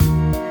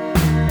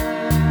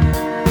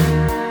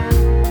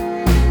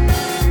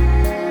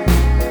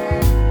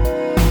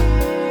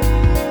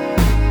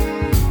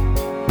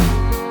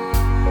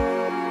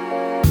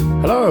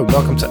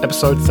to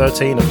episode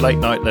 13 of Late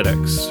Night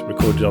Linux,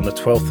 recorded on the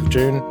 12th of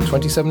June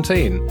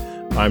 2017.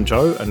 I'm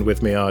Joe, and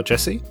with me are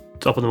Jesse.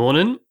 Top of the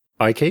morning.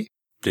 Ike.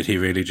 Did he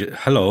really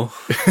hello?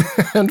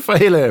 And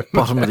Phelim.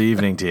 Bottom of the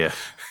evening to you.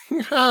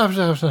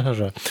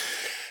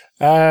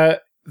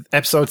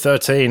 Episode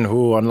 13,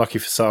 unlucky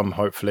for some,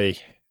 hopefully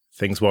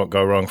things won't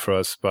go wrong for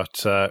us,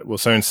 but we'll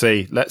soon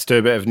see. Let's do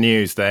a bit of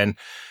news then.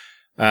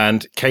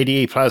 And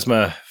KDE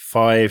Plasma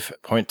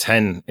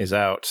 5.10 is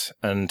out,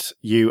 and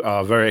you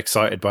are very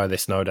excited by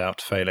this, no doubt,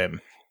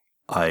 Phelim.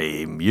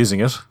 I'm using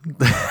it.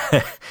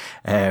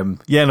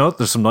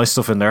 There's some nice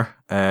stuff in there.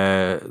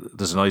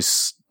 There's a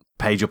nice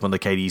page up on the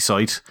KDE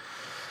site.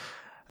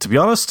 To be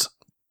honest,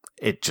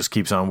 it just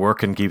keeps on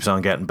working, keeps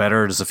on getting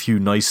better. There's a few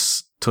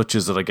nice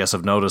touches that I guess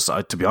I've noticed.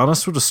 I, to be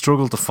honest, would have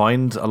struggled to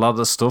find a lot of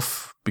this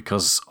stuff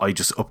because I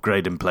just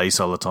upgrade in place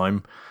all the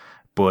time.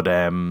 But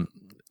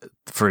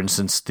for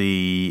instance,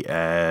 the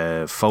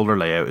folder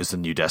layout is the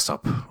new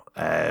desktop.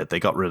 They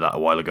got rid of that a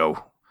while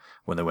ago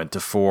when they went to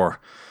 4.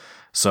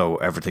 So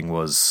everything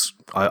was...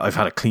 I've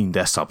had a clean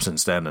desktop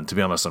since then. And to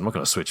be honest, I'm not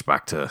going to switch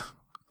back to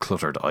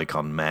cluttered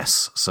icon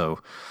mess. So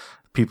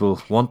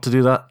people want to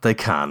do that, they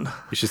can.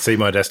 You should see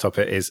my desktop.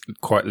 It is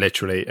quite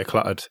literally a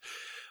cluttered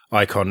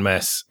icon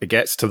mess. It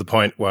gets to the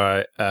point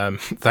where,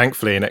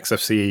 thankfully, in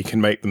XFCE, you can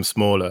make them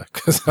smaller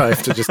because I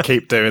have to just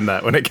keep doing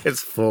that when it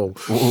gets full.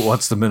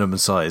 What's the minimum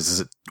size?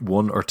 Is it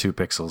 1 or 2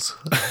 pixels?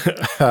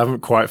 I haven't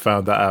quite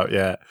found that out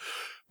yet.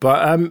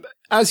 But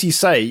as you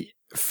say,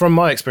 from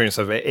my experience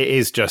of it, it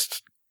is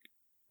just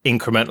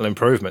incremental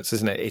improvements,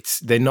 isn't it?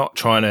 They're not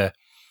trying to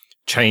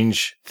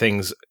change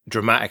things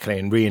dramatically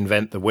and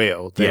reinvent the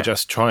wheel. They're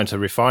just trying to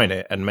refine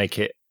it and make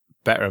it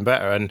better and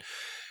better. And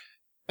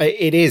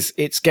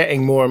it's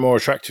getting more and more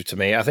attractive to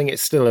me. I think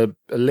it's still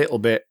a little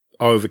bit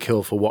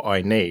overkill for what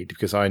I need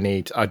because I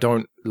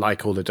don't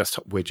like all the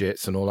desktop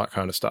widgets and all that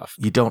kind of stuff.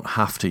 You don't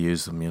have to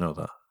use them, you know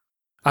that.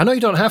 I know you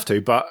don't have to,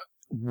 but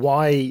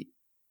why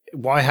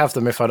have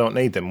them if I don't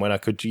need them when I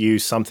could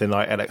use something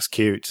like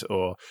LXQt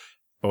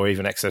or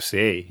even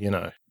XFCE, you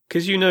know?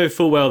 Because you know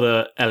full well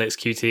that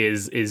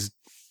LXQt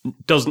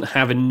doesn't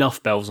have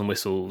enough bells and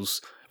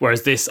whistles,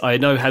 whereas this I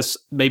know has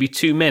maybe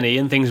too many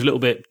and things are a little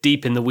bit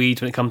deep in the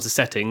weeds when it comes to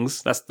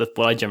settings. That's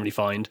what I generally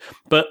find.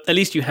 But at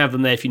least you have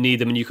them there if you need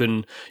them, and you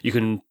can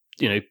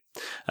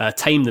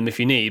tame them if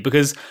you need.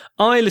 Because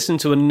I listened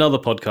to another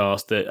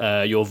podcast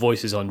that your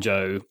voice is on,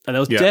 Joe, and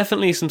there was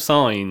definitely some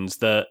signs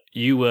that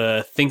you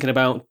were thinking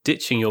about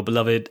ditching your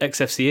beloved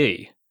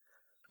XFCE.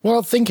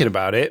 Well, thinking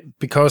about it,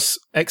 because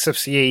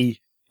XFCE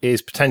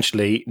is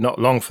potentially not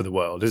long for the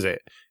world, is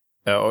it?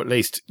 Or at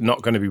least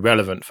not going to be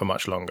relevant for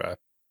much longer.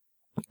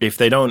 If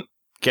they don't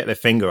get their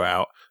finger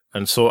out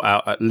and sort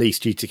out at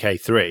least GTK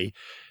 3,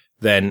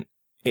 then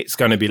it's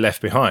going to be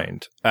left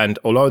behind. And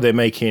although they're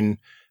making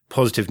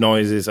positive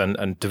noises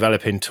and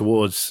developing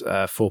towards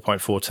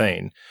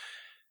 4.14,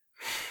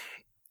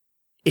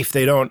 if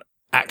they don't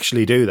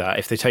actually do that,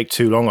 if they take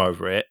too long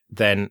over it,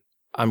 then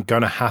I'm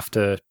going to have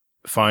to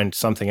find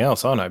something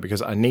else, aren't I?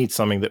 Because I need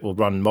something that will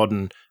run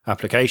modern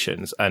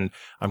applications, and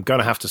I'm going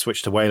to have to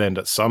switch to Wayland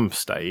at some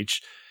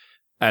stage.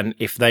 And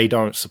if they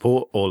don't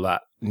support all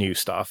that new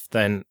stuff,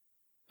 then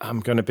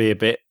I'm going to be a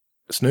bit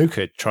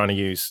snookered trying to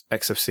use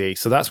XFCE.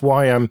 So that's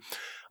why I'm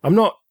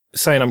not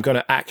saying I'm going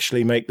to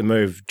actually make the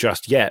move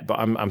just yet, but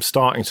I'm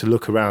starting to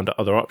look around at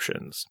other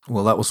options.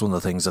 Well, that was one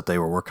of the things that they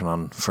were working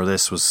on for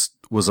this was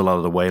a lot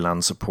of the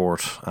Wayland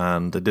support,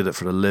 and they did it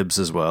for the libs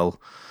as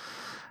well.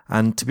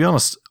 And to be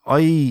honest,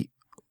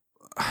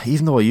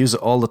 even though I use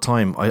it all the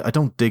time, I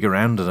don't dig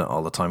around in it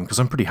all the time because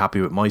I'm pretty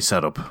happy with my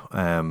setup.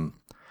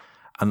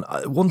 And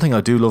one thing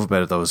I do love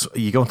about it, though, is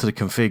you go into the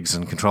configs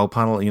and control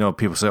panel,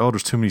 people say, oh,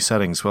 there's too many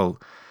settings.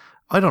 Well,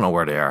 I don't know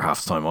where they are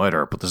half the time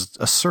either, but there's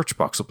a search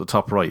box up the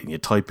top right, and you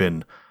type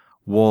in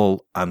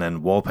wall and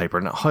then wallpaper,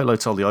 and it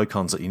highlights all the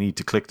icons that you need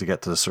to click to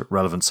get to the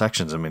relevant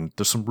sections. I mean,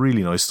 there's some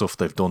really nice stuff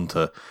they've done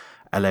to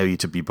allow you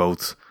to be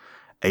both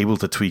able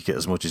to tweak it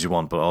as much as you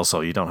want, but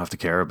also you don't have to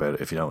care about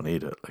it if you don't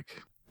need it.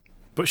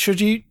 But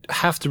should you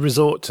have to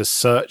resort to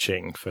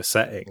searching for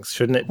settings?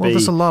 Shouldn't it be? Well,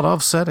 there's a lot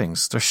of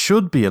settings. There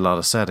should be a lot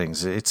of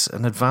settings. It's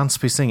an advanced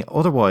piece thing.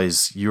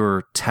 Otherwise,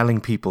 you're telling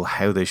people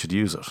how they should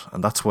use it.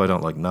 And that's why I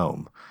don't like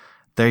GNOME.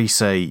 They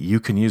say you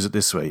can use it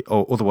this way.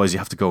 Oh, otherwise you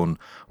have to go and,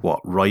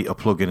 write a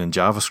plugin in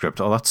JavaScript.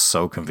 Oh, that's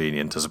so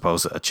convenient as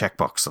opposed to a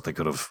checkbox that they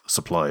could have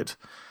supplied.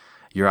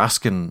 You're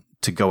asking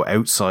to go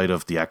outside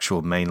of the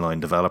actual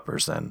mainline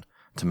developers then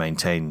to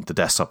maintain the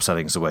desktop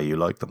settings the way you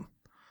like them.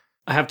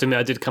 I have to admit,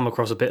 I did come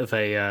across a bit of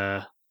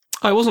a...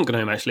 I wasn't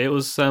GNOME, actually. It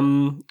was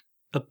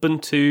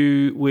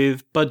Ubuntu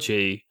with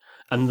Budgie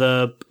and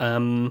the...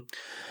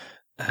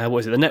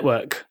 the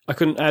network. I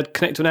couldn't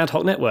connect to an ad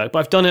hoc network, but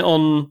I've done it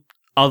on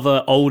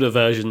other older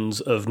versions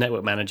of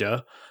Network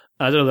Manager.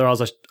 I don't know whether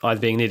I was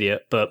being an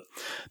idiot, but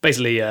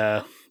basically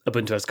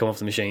Ubuntu has to come off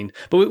the machine.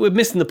 But we're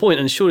missing the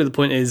point, and surely the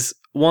point is,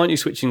 why aren't you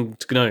switching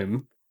to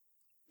GNOME?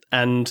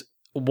 And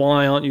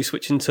why aren't you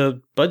switching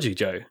to Budgie,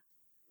 Joe?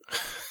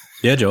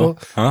 Yeah, Joe.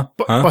 Huh?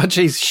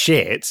 Budgie's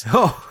shit.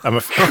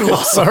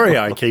 Sorry,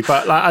 Ike,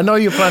 but like, I know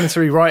you're planning to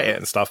rewrite it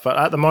and stuff, but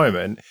at the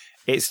moment,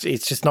 it's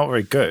just not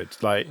very good.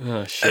 Like,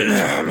 oh shit!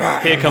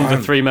 Here comes the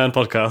 3-man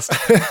podcast.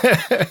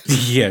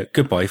 Yeah,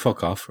 goodbye.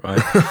 Fuck off.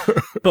 Right.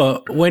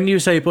 But when you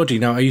say Budgie,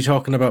 now are you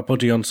talking about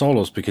Budgie on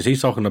Solos? Because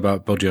he's talking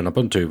about Budgie on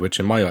Ubuntu, which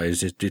in my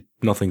eyes is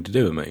nothing to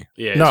do with me.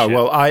 Yeah. no, shit.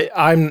 well,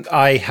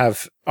 I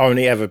have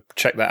only ever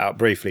checked that out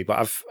briefly, but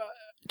I've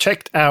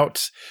checked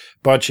out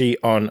Budgie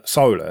on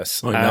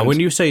Solus. Right, now, when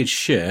you say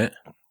shit,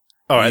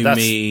 all right, you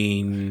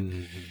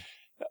mean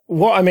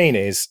what I mean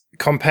is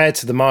compared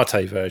to the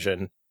Mate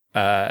version.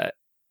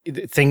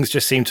 Things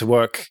just seem to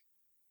work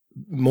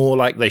more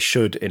like they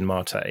should in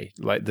Mate,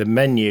 like the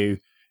menu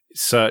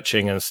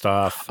searching and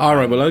stuff. All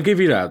right, well, I'll give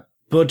you that.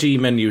 Budgie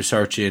menu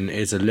searching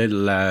is a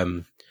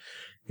little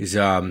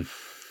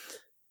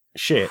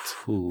shit.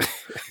 Ooh.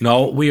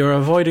 No, we are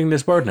avoiding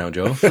this word now,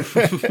 Joe.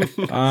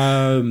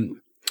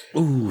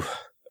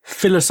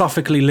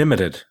 Philosophically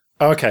limited.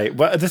 Okay,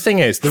 well, the thing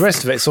is, the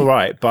rest of it's all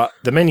right, but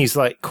the menu's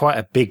like quite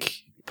a big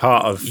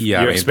part of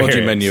your experience.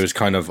 Budgie menu is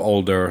kind of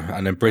older,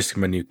 and then Brisk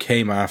menu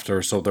came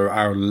after, so there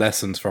are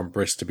lessons from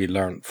Brisk to be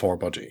learned for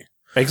Budgie.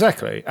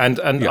 Exactly, and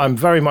Yeah. I'm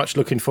very much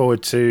looking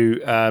forward to.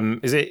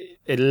 Is it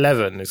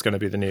 11 is going to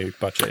be the new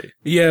Budgie?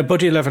 Yeah,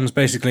 Budgie 11 is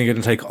basically going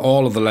to take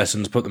all of the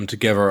lessons, put them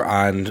together,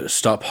 and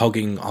stop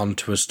hugging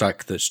onto a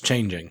stack that's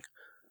changing.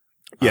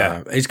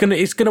 Yeah, it's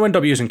gonna end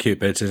up using Qt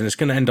bits, and it's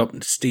gonna end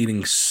up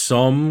stealing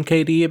some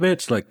KDE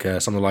bits, like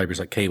some of the libraries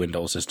like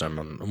KWindow system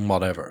and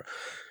whatever.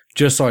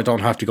 Just so I don't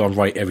have to go and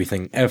write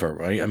everything ever,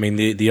 right? I mean,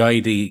 the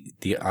idea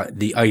with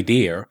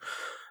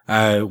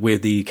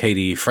the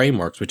KDE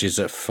frameworks, which is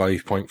at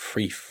 5.3,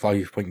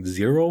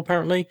 5.0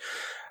 apparently,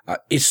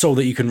 is so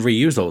that you can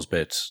reuse those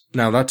bits.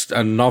 Now, that's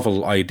a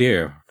novel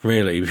idea,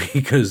 really,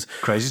 because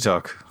Crazy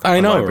talk. I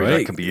know, a library right?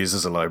 That can be used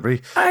as a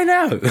library. I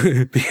know,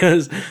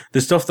 because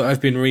the stuff that I've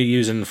been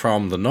reusing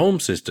from the GNOME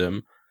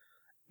system,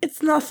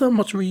 it's not so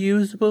much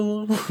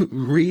reusable,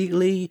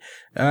 really.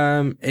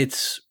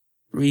 It's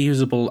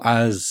reusable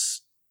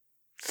as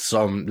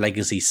some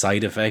legacy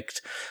side effect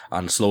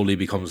and slowly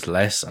becomes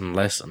less and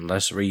less and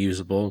less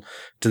reusable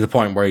to the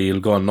point where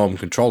you'll go on GNOME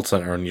Control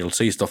Center and you'll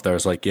see stuff there.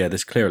 It's like, yeah,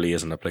 this clearly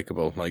isn't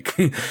applicable. Like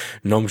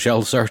GNOME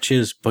shell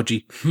searches,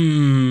 Budgie.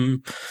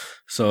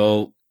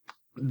 So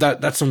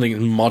that's something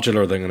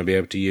modular they're going to be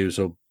able to use.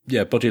 So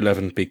yeah, Budgie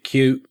 11 be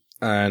cute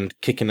and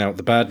kicking out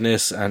the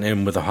badness and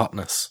in with the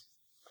hotness.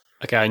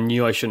 Okay, I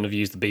knew I shouldn't have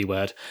used the B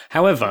word.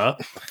 However,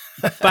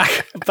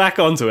 back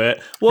onto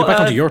it. Back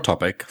onto your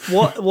topic.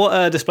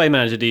 What display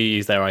manager do you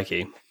use there,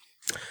 Ike?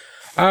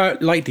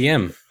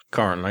 LightDM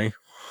currently.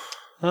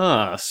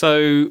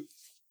 So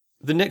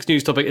the next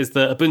news topic is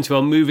that Ubuntu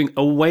are moving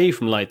away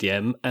from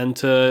LightDM and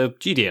to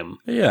GDM.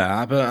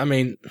 Yeah, but I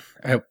mean,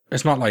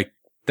 it's not like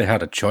they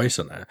had a choice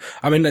in it.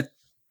 I mean, they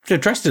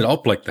dressed it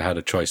up like they had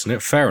a choice in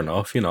it. Fair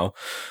enough, you know.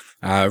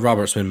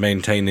 Robert's been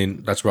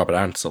maintaining, that's Robert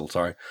Ansel,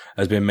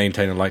 has been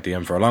maintaining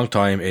LightDM for a long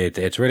time.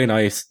 It's really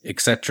nice,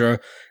 etc.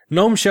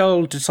 GNOME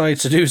Shell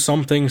decides to do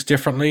some things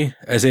differently,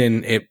 as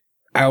in it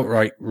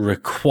outright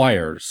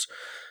requires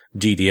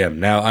GDM.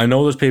 Now, I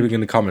know there's people going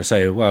to come and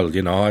say, well,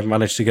 you know, I've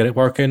managed to get it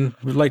working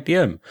with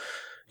LightDM.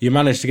 You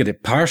managed to get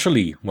it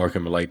partially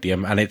working with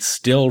LightDM, and it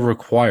still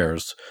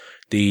requires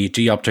the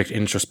G-Object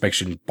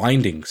introspection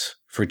bindings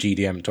for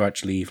GDM to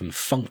actually even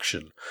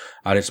function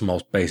at its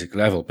most basic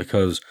level,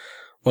 because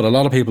what a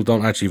lot of people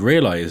don't actually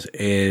realize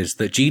is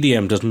that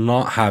GDM does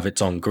not have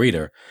its own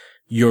greeter.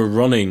 You're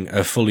running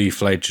a fully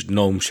fledged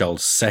GNOME Shell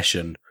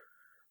session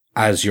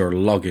as your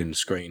login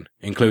screen,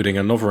 including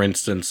another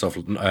instance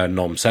of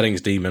GNOME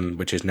Settings Daemon,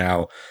 which is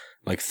now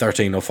like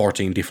 13 or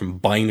 14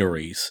 different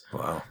binaries.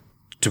 Wow.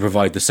 To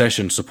provide the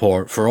session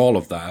support for all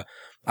of that.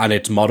 And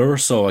it's Mother,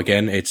 so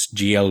again, it's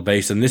GL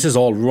based, and this is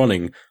all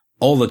running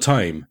all the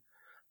time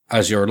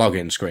as your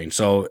login screen.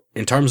 So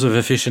in terms of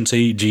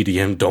efficiency,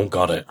 GDM don't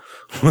got it.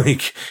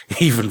 Like,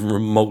 even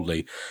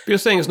remotely. But you're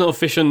saying it's not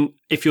efficient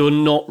if you're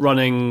not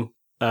running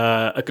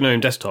a GNOME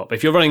desktop.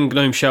 If you're running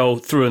GNOME Shell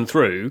through and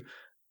through,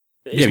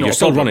 yeah, you're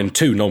still running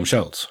 2 GNOME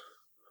shells.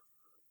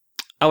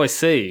 Oh, I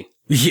see.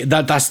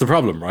 Yeah, that's the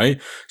problem, right?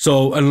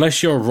 So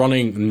unless you're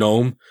running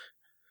GNOME,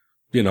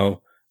 you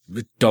know,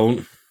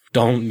 don't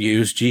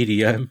use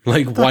GDM.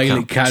 Like, while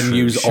it can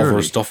use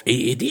other stuff,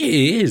 it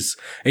is.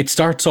 It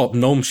starts up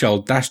GNOME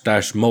Shell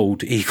 --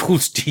 mode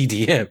equals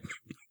GDM.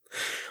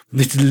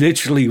 It's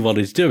literally what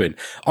it's doing.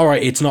 All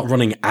right, it's not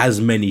running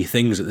as many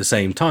things at the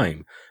same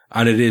time,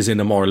 and it is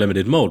in a more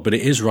limited mode, but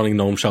it is running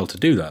GNOME Shell to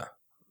do that.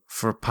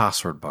 For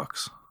password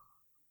box.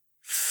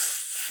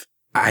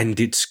 And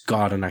it's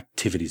got an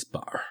activities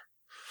bar.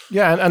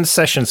 Yeah, and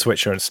session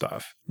switcher and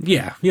stuff.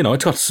 Yeah, you know,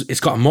 it's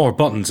got more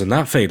buttons than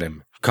that,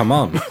 Phelim. Come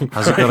on.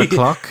 Has it got a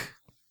clock?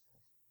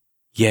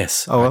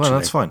 Yes. Oh, well, then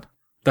that's fine.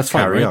 That's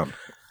fine, Carry right?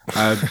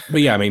 on.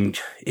 But yeah, I mean,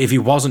 if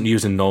you wasn't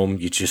using GNOME,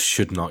 you just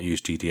should not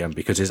use GDM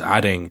because it's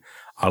adding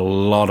a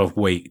lot of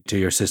weight to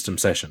your system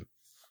session.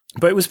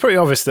 But it was pretty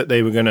obvious that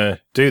they were going to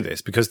do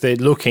this because they're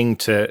looking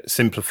to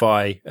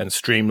simplify and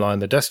streamline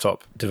the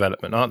desktop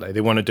development, aren't they?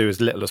 They want to do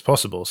as little as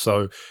possible.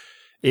 So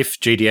if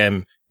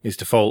GDM is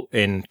default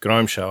in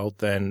GNOME Shell,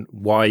 then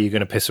why are you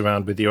going to piss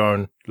around with your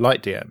own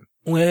LightDM?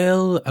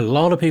 Well, a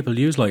lot of people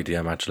use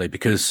LightDM actually,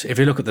 because if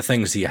you look at the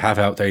things that you have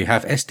out there, you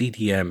have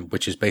SDDM,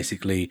 which is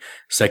basically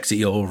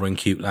sexy over in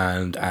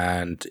Cuteland,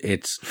 and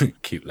it's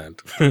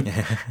Cuteland.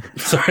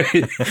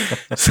 Sorry.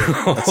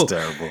 That's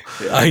terrible.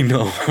 I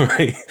know,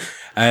 right?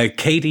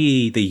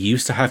 KDE, they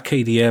used to have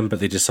KDM,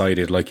 but they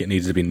decided like it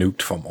needed to be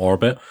nuked from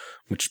orbit,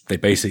 which they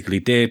basically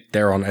did.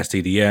 They're on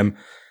SDDM.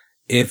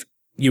 If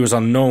you was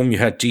on GNOME, you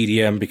had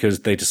GDM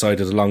because they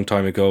decided a long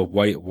time ago,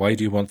 why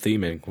do you want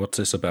theming? What's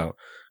this about?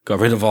 Got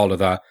rid of all of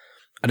that.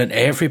 And then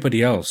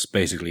everybody else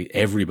has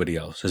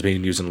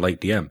been using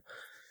LightDM.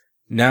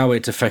 Now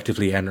it's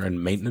effectively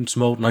entering maintenance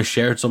mode. And I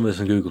shared some of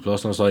this in Google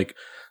Plus, and I was like,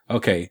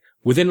 okay,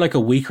 within like a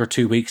week or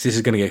 2 weeks, this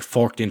is going to get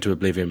forked into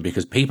oblivion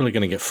because people are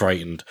going to get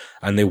frightened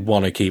and they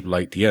want to keep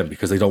LightDM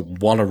because they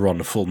don't want to run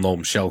a full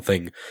GNOME shell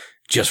thing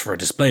just for a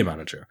display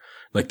manager.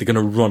 Like, they're going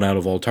to run out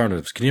of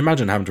alternatives. Can you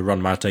imagine having to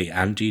run Mate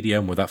and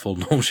GDM with that full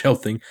GNOME shell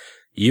thing?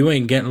 You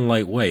ain't getting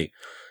lightweight.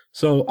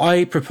 So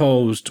I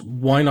proposed,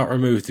 why not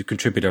remove the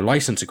contributor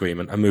license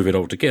agreement and move it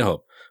over to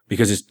GitHub?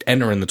 Because it's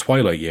entering the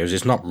twilight years.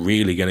 It's not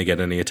really going to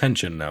get any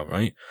attention now,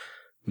 right?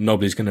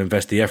 Nobody's going to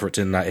invest the efforts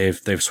in that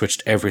if they've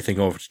switched everything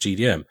over to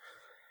GDM.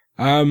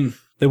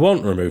 They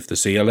won't remove the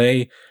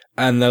CLA,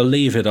 and they'll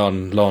leave it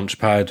on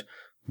Launchpad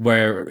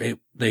where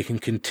they can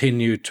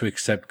continue to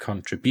accept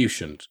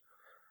contributions.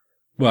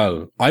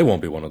 Well, I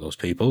won't be one of those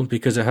people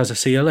because it has a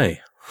CLA.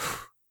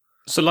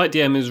 So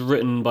LightDM is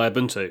written by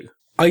Ubuntu?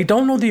 I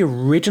don't know the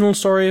original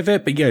story of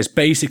it, but yeah, it's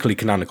basically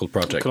Canonical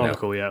Project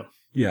Canonical, now. yeah.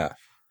 Yeah.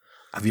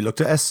 Have you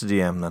looked at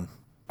SDDM then?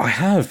 I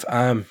have.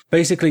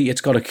 Basically,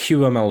 it's got a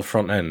QML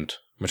front end,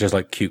 which is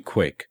like Qt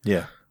Quick.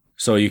 Yeah.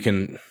 So you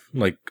can,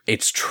 like,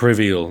 it's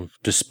trivial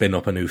to spin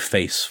up a new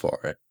face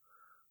for it.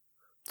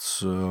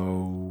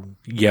 So...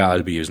 Yeah,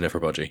 I'll be using it for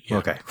Budgie. Yeah.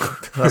 Okay.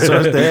 That's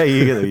what, there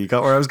you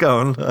got where I was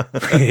going.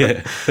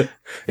 Yeah.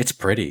 It's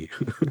pretty.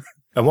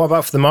 And what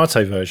about for the Mate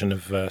version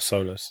of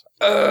Solus?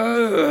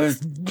 I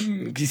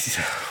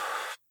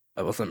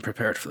wasn't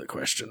prepared for the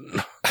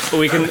question. Well,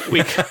 we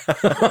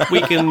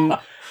can.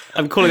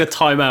 I'm calling a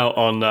timeout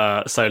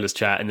on Solus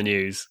chat in the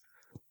news.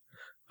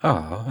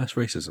 Oh, that's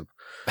racism.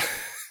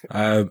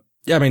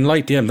 Yeah, I mean,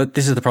 LightDM,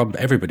 this is the problem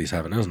everybody's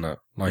having, isn't it?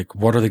 Like,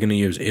 what are they going to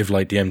use if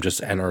LightDM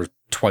just enter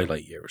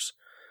twilight years?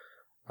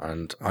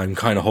 And I'm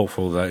kind of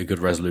hopeful that a good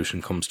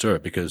resolution comes to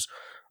it because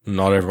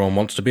not everyone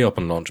wants to be up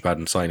on Launchpad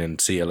and sign in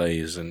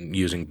CLAs and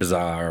using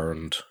Bazaar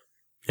and,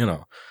 you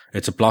know,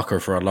 it's a blocker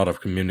for a lot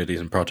of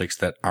communities and projects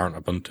that aren't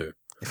Ubuntu.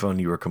 If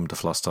only you were coming to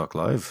Floss Talk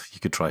Live, you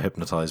could try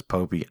Hypnotize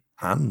Popey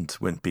and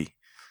Wimpy.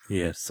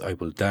 Yes, I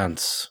will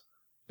dance.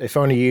 If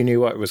only you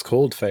knew what it was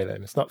called,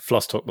 Phelan. It's not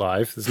Floss Talk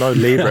Live. There's no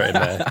Libra in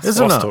there. It's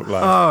Isn't Floss it? Talk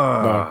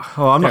Live.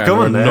 Oh, I'm not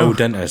going there. No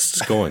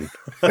dentists going.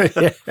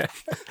 Yeah.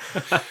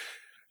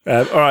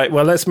 All right,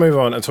 well, let's move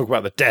on and talk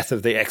about the death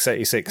of the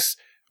x86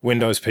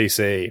 Windows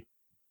PC,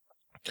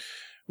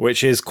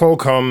 which is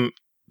Qualcomm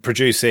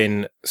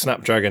producing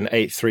Snapdragon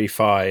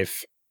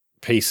 835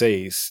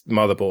 PCs,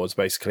 motherboards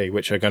basically,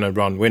 which are going to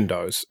run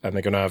Windows, and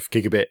they're going to have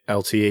gigabit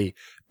LTE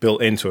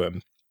built into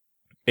them.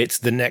 It's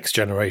the next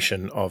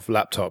generation of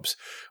laptops,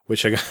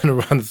 which are going to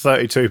run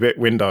 32-bit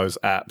Windows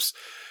apps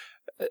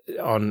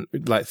on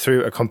like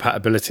through a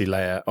compatibility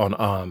layer on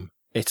ARM.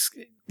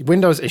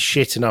 Windows is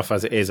shit enough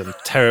as it is and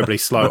terribly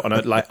slow on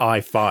a like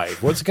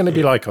i5. What's it going to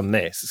be like on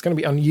this? It's going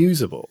to be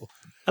unusable.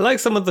 I like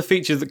some of the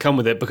features that come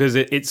with it because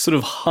it's sort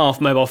of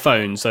half mobile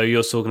phone. So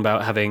you're talking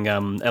about having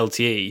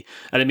LTE,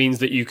 and it means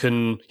that you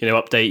can,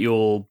 update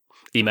your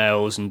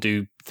emails and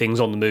do things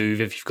on the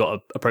move if you've got an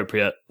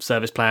appropriate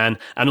service plan.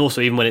 And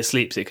also, even when it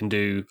sleeps, it can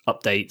do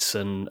updates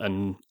and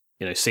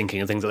syncing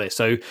and things like this.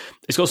 So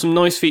it's got some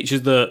nice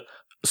features that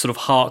sort of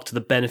hark to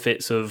the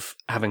benefits of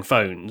having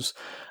phones.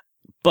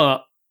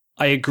 But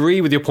I agree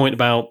with your point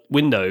about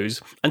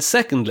Windows. And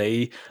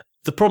secondly,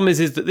 the problem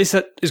is that this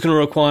is going to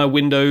require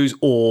Windows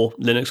or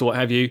Linux or what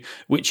have you,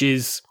 which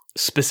is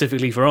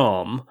specifically for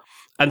ARM.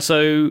 And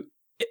so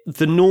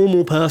the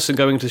normal person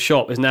going to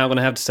shop is now going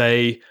to have to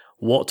say,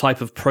 what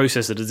type of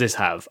processor does this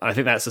have? And I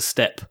think that's a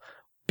step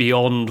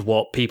beyond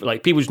what people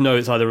just know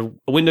it's either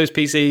a Windows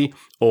PC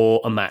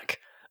or a Mac.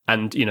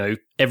 And,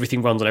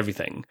 everything runs on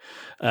everything.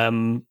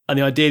 And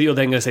the idea that you're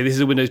then going to say, this is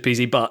a Windows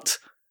PC, but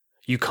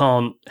you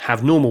can't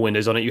have normal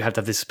Windows on it. You have to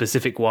have this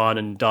specific one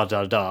and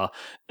da-da-da.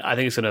 I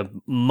think it's going to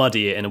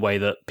muddy it in a way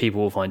that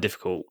people will find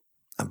difficult.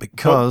 And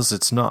because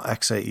it's not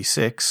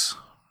x86,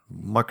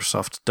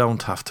 Microsoft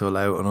don't have to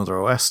allow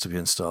another OS to be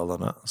installed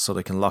on it, so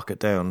they can lock it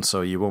down,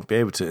 so you won't be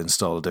able to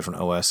install a different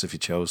OS if you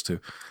chose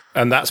to.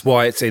 And that's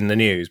why it's in the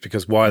news,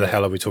 because why the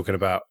hell are we talking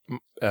about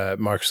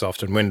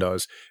Microsoft and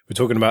Windows? We're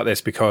talking about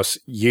this because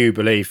you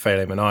believe,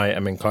 Phelim, and I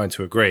am inclined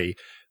to agree,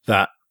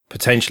 that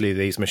potentially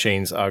these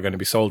machines are going to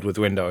be sold with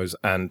Windows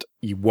and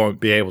you won't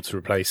be able to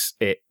replace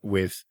it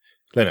with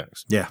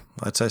Linux. Yeah,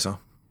 I'd say so.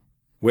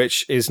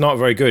 which is not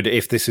very good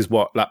if this is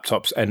what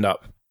laptops end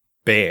up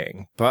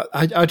being. But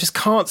I just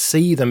can't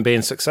see them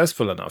being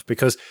successful enough,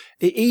 because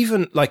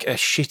even like a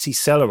shitty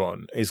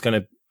Celeron is going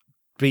to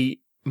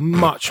be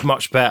much,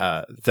 much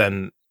better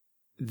than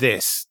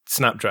this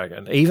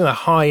Snapdragon. Even a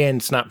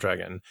high-end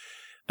Snapdragon,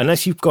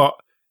 unless you've got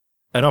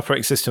an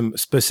operating system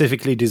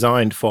specifically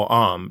designed for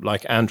ARM,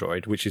 like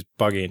Android, which is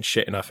buggy and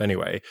shit enough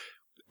anyway,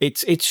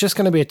 it's just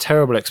going to be a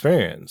terrible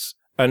experience.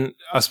 And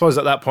I suppose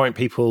at that point,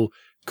 people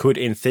could,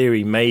 in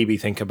theory, maybe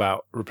think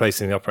about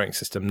replacing the operating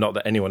system. Not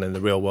that anyone in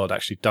the real world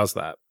actually does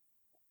that.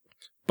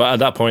 But at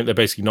that point, they're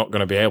basically not going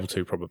to be able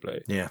to,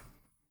 probably. Yeah.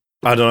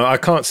 I don't know. I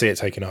can't see it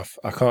taking off.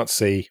 I can't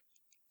see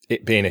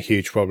it being a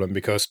huge problem,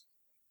 because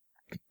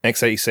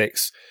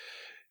x86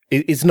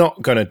 is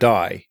not going to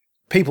die.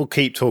 People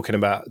keep talking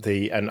about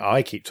and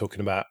I keep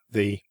talking about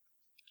the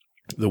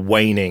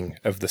waning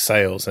of the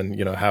sales, and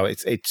how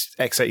it's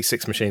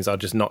x86 machines are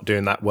just not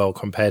doing that well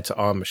compared to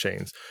ARM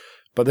machines.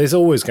 But there's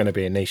always going to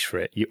be a niche for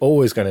it. You're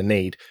always going to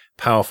need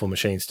powerful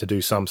machines to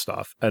do some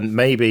stuff. And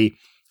maybe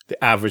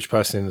the average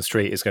person in the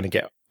street is going to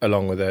get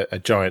along with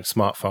a giant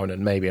smartphone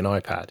and maybe an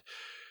iPad.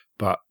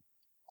 But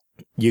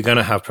you're going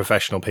to have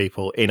professional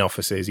people in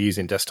offices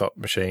using desktop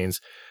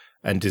machines,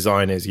 and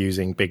designers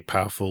using big,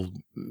 powerful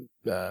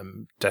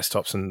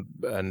desktops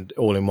and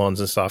all-in-ones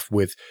and stuff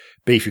with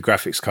beefy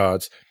graphics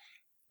cards.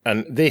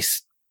 And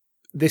this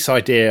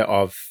idea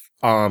of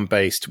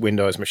ARM-based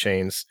Windows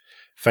machines,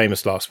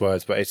 famous last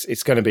words, but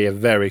it's going to be a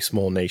very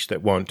small niche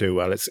that won't do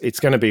well. It's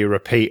going to be a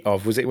repeat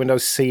of, was it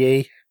Windows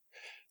CE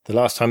the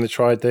last time they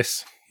tried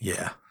this?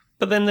 Yeah.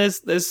 But then there's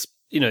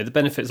the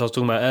benefits I was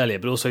talking about earlier,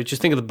 but also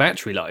just think of the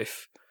battery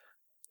life.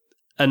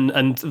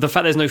 And the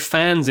fact there's no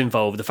fans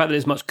involved, the fact that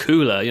it's much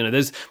cooler,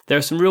 there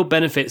are some real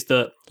benefits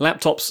that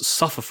laptops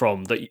suffer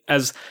from. That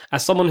as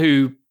someone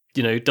who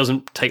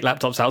doesn't take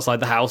laptops outside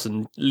the house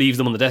and leaves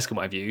them on the desk in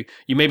my view,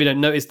 you maybe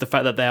don't notice the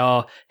fact that they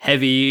are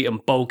heavy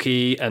and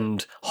bulky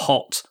and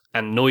hot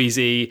and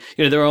noisy.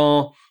 There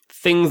are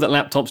things that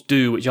laptops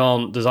do which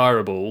aren't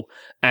desirable.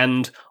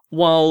 And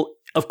while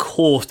of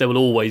course there will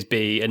always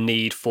be a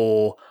need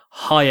for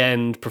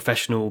high-end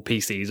professional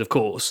PCs, of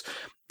course,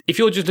 if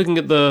you're just looking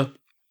at the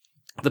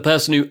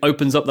person who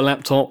opens up the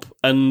laptop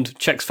and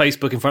checks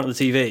Facebook in front of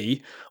the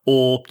TV,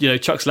 or,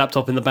 chucks a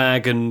laptop in the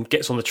bag and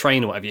gets on the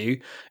train or whatever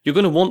you're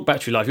going to want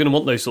battery life. You're going to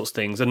want those sorts of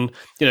things. And,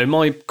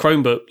 my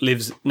Chromebook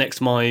lives next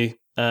to my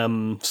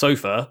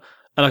sofa,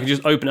 and I can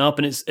just open it up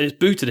and it's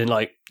booted in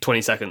like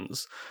 20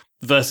 seconds.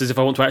 Versus if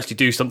I want to actually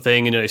do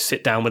something,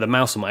 sit down with a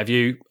mouse on my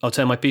view, I'll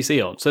turn my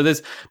PC on. So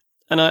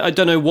I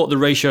don't know what the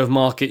ratio of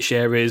market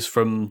share is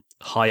from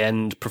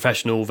high-end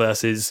professional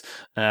versus,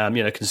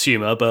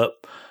 consumer, but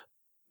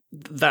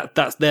they're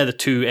the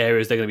two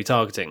areas they're going to be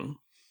targeting.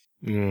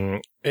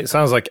 It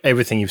sounds like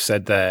everything you've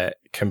said there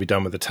can be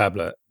done with a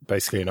tablet,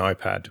 basically an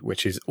iPad,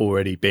 which is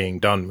already being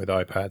done with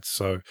iPads.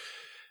 So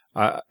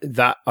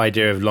that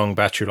idea of long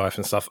battery life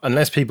and stuff,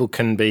 unless people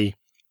can be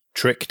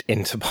tricked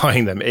into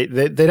buying them,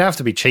 they'd have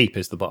to be cheap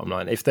is the bottom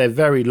line. If they're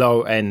very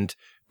low end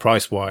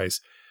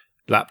price-wise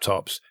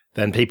laptops,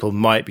 then people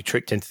might be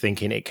tricked into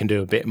thinking it can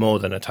do a bit more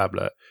than a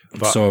tablet.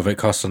 But so if it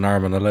costs an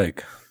arm and a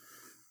leg?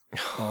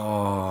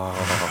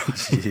 Oh,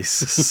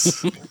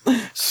 Jesus.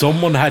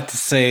 Someone had to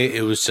say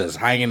it was just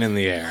hanging in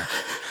the air.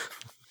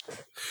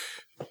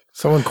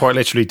 Someone quite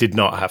literally did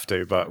not have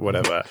to, but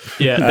whatever.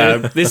 Yeah,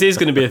 this is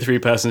going to be a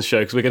 3-person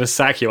show because we're going to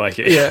sack you, Ike.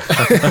 Yeah.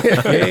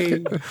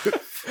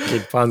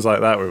 With puns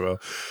like that, we will.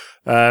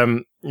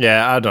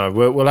 I don't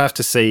know. We'll have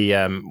to see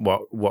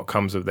what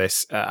comes of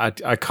this.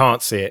 I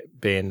can't see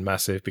it being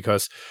massive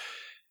because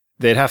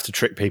they'd have to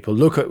trick people.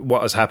 Look at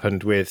what has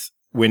happened with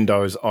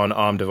Windows on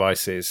ARM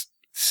devices.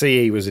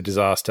 CE was a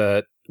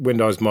disaster.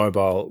 Windows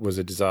Mobile was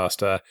a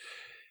disaster.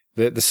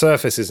 The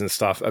Surfaces and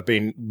stuff have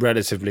been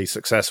relatively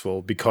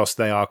successful because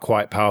they are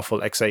quite powerful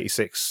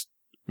x86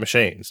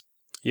 machines.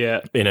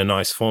 Yeah, in a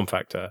nice form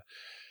factor.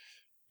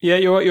 Yeah,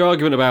 your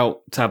argument about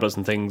tablets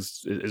and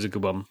things is a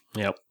good one.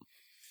 Yeah.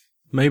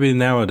 Maybe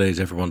nowadays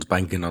everyone's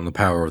banking on the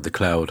power of the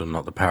cloud and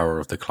not the power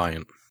of the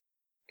client.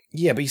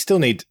 Yeah, but you still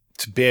need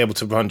to be able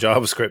to run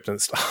JavaScript and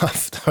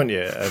stuff, don't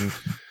you? And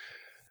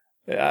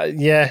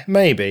yeah,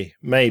 maybe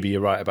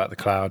you're right about the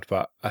cloud,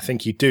 but I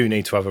think you do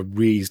need to have a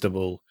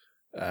reasonable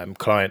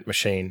client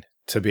machine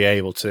to be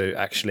able to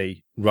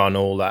actually run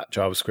all that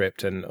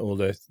JavaScript and all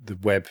the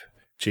web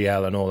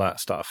GL and all that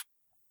stuff.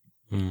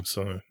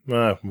 So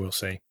we'll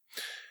see.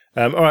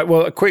 All right,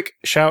 well, a quick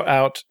shout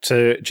out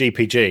to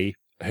GPG,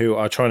 who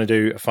are trying to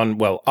do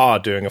are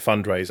doing a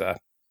fundraiser.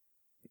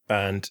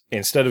 And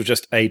instead of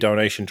just a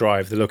donation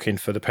drive, they're looking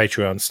for the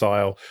Patreon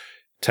style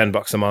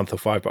 $10 a month or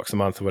 $5 a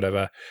month or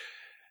whatever,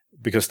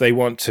 because they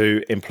want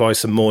to employ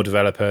some more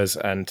developers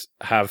and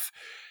have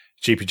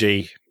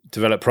GPG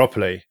develop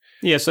properly.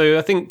 Yeah, so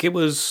I think it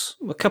was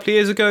a couple of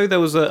years ago, there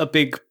was a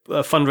big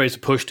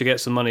fundraiser push to get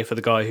some money for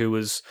the guy who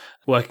was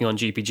working on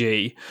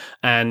GPG,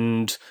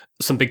 and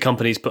some big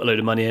companies put a load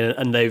of money in,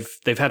 and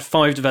they've had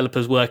 5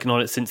 developers working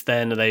on it since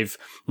then, and they've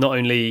not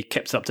only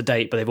kept it up to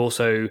date, but they've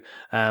also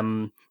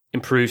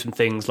improved some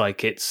things,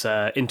 like it's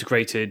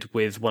integrated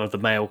with one of the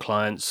mail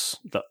clients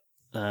that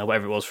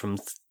whatever it was from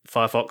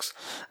Firefox,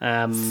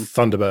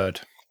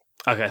 Thunderbird.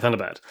 Okay,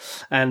 Thunderbird,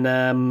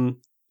 and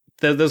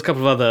there's a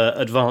couple of other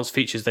advanced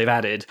features they've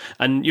added.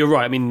 And you're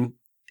right. I mean,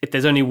 if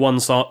there's only one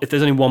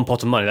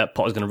pot of money, that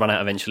pot is going to run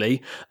out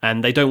eventually,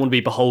 and they don't want to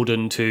be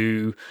beholden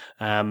to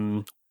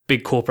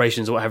big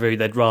corporations or whatever.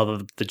 They'd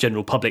rather the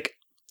general public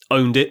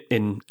owned it,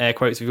 in air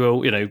quotes, if you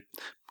will,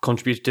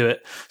 contributed to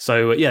it.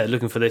 So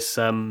looking for this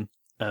sort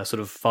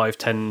of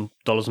 $5-10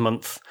 a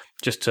month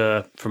just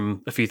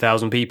from a few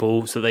thousand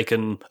people, so they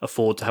can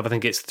afford to have, I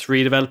think it's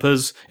 3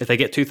 developers. If they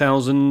get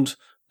 2,000,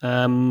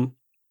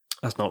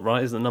 that's not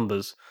right, isn't the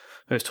numbers?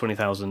 Maybe it's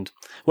 20,000.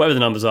 Whatever the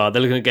numbers are,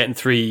 they're looking at getting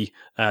 3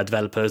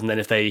 developers, and then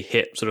if they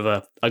hit sort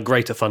of a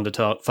greater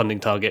funding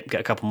target,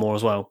 get a couple more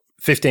as well.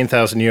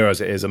 15,000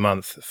 euros it is a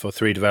month for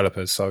 3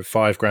 developers, so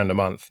 $5,000 a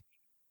month,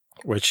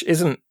 which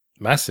isn't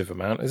massive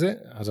amount, is it?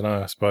 I don't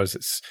know. I suppose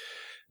it's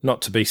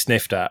not to be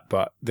sniffed at,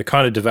 but the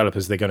kind of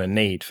developers they're going to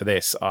need for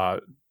this are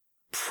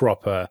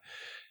proper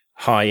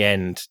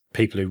high-end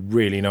people who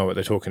really know what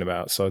they're talking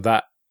about. So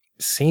that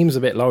seems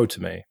a bit low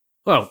to me.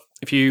 Well,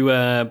 if you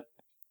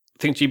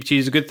think GPT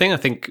is a good thing, I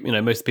think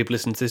most of the people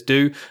listening to this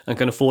do and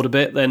can afford a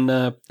bit, then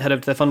head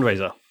over to their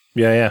fundraiser.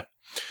 Yeah.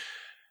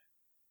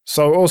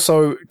 So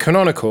also,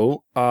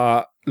 Canonical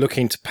are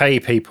looking to pay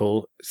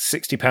people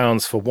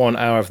 £60 for 1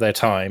 hour of their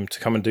time to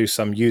come and do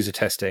some user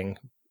testing.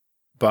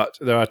 But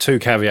there are 2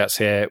 caveats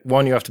here.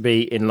 One, you have to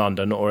be in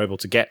London or able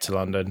to get to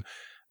London.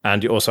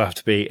 And you also have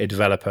to be a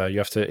developer. You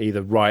have to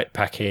either write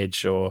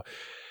package, or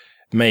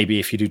maybe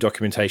if you do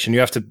documentation,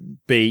 you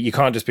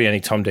can't just be any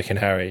Tom, Dick and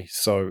Harry.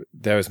 So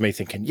there was me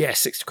thinking,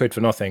 £60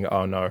 for nothing.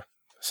 Oh no,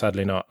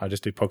 sadly not. I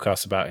just do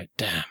podcasts about it.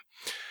 Damn.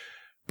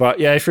 But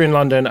yeah, if you're in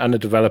London and a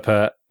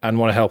developer and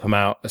want to help them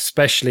out,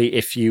 especially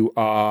if you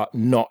are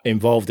not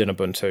involved in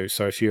Ubuntu.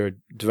 So if you're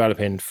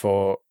developing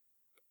for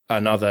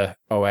another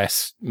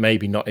OS,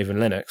 maybe not even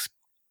Linux,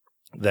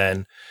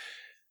 then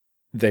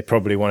they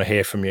probably want to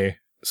hear from you.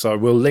 So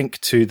we'll link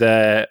to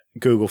their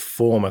Google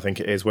form, I think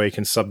it is, where you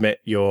can submit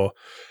your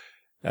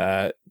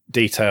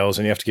details,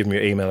 and you have to give them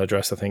your email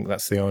address. I think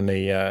that's the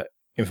only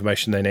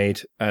information they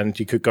need. And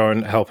you could go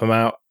and help them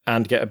out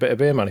and get a bit of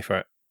beer money for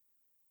it.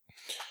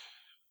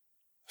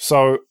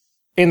 So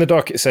in the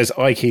doc, it says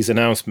Ikey's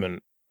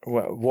announcement.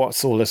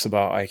 What's all this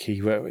about,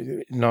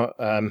 Ikey? Not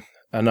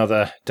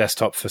another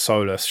desktop for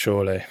Solus,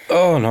 surely?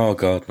 Oh, no,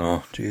 God,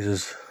 no.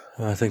 Jesus.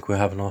 I think we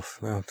have enough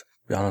now, to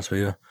be honest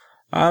with you.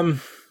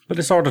 But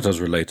it sort of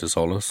does relate to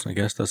Solus. I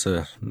guess that's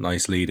a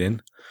nice lead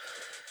in.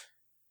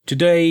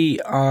 Today,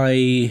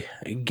 I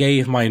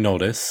gave my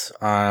notice,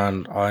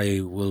 and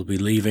I will be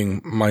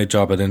leaving my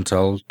job at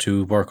Intel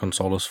to work on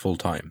Solus full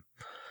time.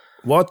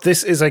 What?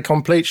 This is a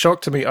complete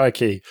shock to me,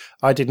 Ikey.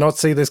 I did not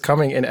see this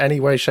coming in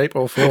any way, shape,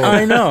 or form.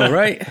 I know,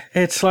 right?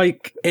 It's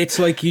like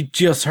you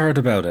just heard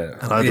about it.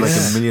 And I'd like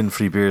a million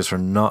free beers for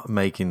not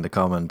making the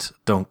comment,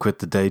 "Don't quit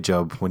the day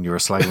job," when you were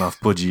slagging off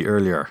Budgie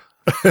earlier.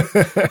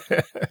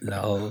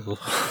 No.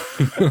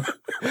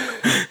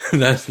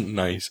 That's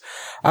nice.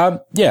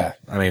 Yeah,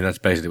 I mean, that's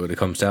basically what it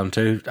comes down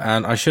to.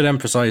 And I should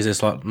emphasize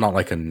this not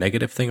like a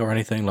negative thing or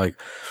anything. Like,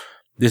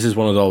 this is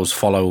one of those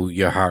follow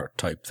your heart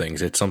type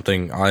things. It's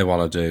something I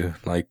want to do.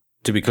 Like,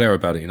 to be clear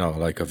about it,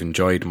 like, I've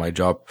enjoyed my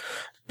job.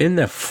 Been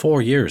there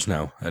 4 years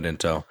now at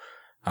Intel.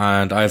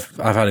 And I've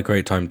had a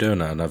great time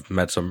doing it, and I've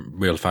met some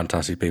real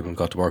fantastic people and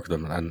got to work with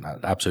them, and I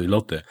absolutely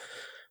loved it.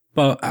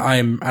 But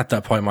I'm at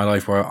that point in my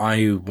life where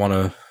I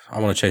want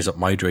to chase up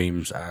my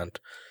dreams and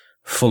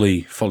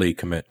fully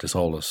commit to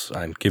Solus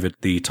and give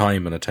it the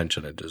time and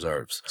attention it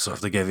deserves. So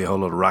if they gave you a whole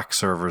lot of rack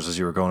servers as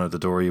you were going out the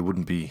door, you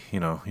wouldn't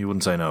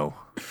say no.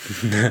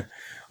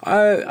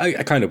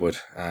 I kind of would,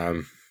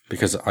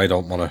 because I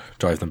don't want to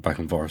drive them back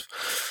and forth.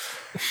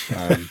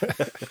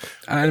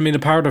 I mean, a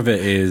part of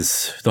it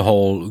is the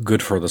whole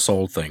good for the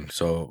soul thing.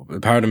 So a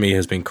part of me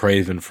has been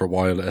craving for a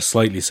while a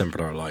slightly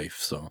simpler life.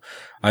 So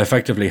I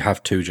effectively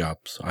have 2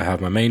 jobs. I have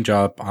my main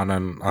job, and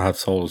then I have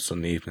Solus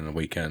in the evening and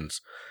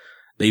weekends.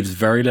 Leaves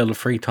very little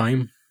free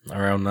time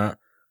around that.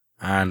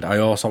 And I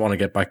also want to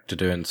get back to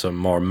doing some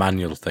more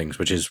manual things,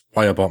 which is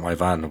why I bought my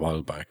van a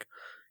while back.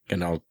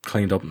 Getting all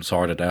cleaned up and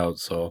sorted out.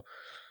 So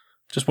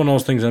just one of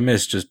those things I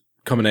miss, just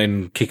coming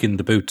in, kicking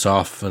the boots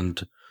off,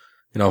 and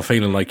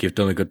feeling like you've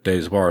done a good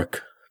day's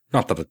work.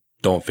 Not that I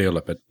don't feel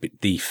it, but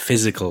the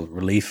physical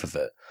relief of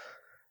it.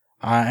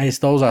 It's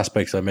those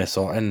aspects I miss.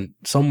 So in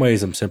some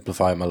ways, I'm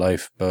simplifying my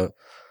life, but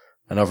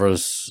in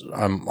others,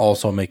 I'm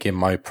also making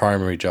my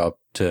primary job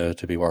to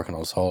be working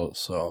on Solus.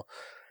 So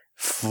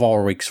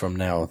 4 weeks from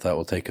now, that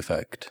will take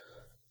effect.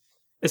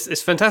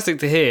 It's fantastic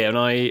to hear, and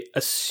I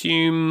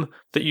assume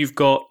that you've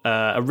got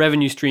a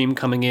revenue stream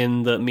coming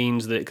in that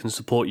means that it can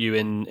support you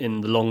in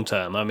the long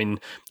term. I mean,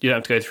 you don't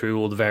have to go through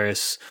all the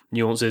various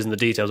nuances and the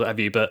details, what have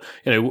you, but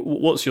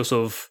what's your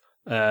sort of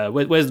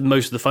where's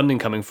most of the funding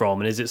coming from,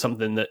 and is it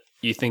something that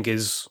you think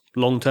is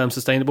long term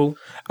sustainable?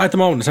 At the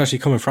moment, it's actually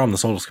coming from the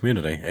Solus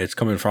community. It's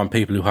coming from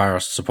people who hire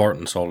us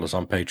supporting Solus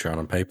on Patreon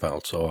and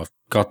PayPal, so I've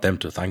got them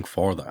to thank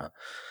for that.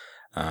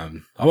 I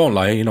won't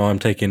lie, I'm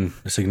taking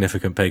a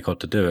significant pay cut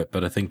to do it,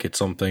 but I think it's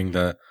something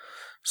that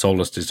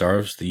Solus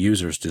deserves, the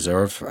users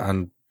deserve,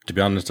 and to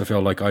be honest, I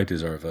feel like I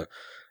deserve it.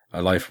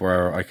 A life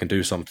where I can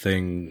do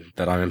something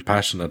that I'm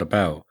passionate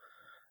about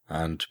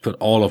and put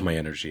all of my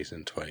energies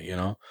into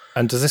it,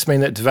 And does this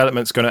mean that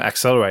development's going to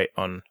accelerate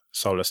on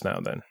Solus now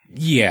then?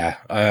 Yeah,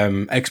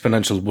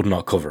 Exponential would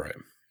not cover it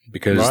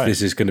because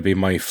this is going to be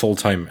my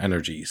full-time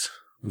energies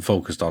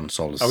focused on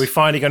Solus. Are we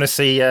finally going to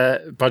see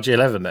Budgie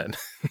 11 then?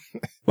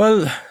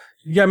 Well,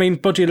 yeah, I mean,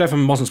 Budgie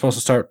 11 wasn't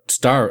supposed to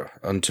start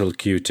until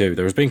Q2.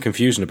 There was been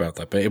confusion about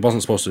that, but it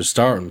wasn't supposed to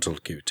start until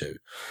Q2.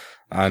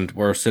 And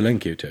we're still in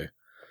Q2.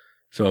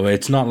 So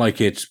it's not like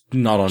it's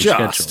not on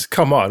schedule.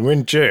 Come on, we're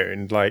in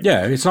June.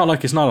 Yeah, it's not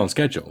like it's not on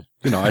schedule.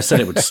 I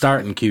said it would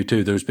start in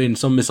Q2. There's been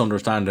some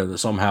misunderstanding that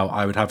somehow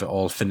I would have it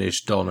all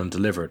finished, done, and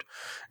delivered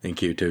in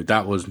Q2.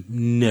 That was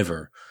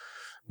never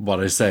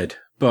what I said.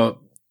 But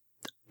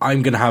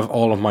I'm going to have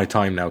all of my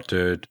time now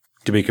to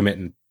be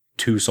committing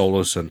to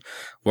Solus and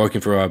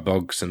working through our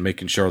bugs and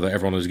making sure that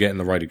everyone is getting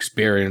the right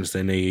experience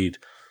they need.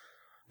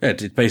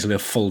 It's basically a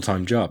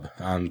full-time job,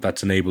 and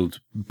that's enabled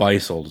by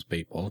Solus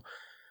people.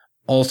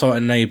 Also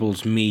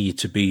enables me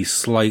to be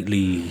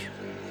slightly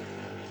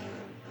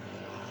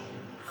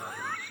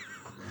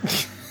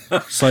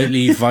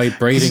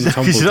vibrating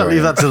tumbledrain. Could you not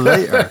leave that till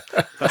later?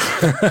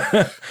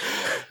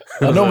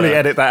 I normally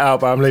edit that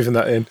out, but I'm leaving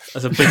that in.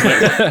 That's a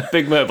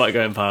big motorbike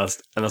going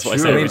past, and that's what I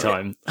say every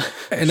time.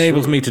 It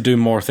enables me to do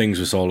more things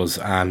with Solus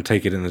and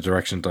take it in the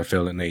direction that I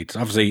feel it needs.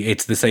 Obviously,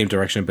 it's the same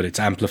direction, but it's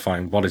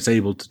amplifying what it's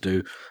able to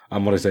do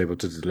and what it's able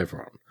to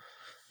deliver on.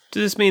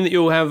 Does this mean that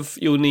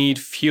you'll need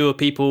fewer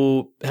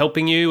people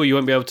helping you, or you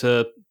won't be able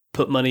to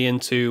put money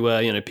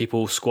into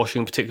people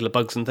squashing particular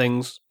bugs and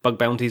things, bug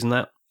bounties and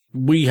that?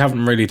 We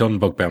haven't really done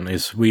bug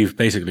bounties. We've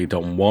basically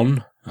done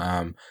one.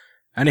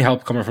 Any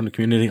help coming from the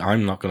community,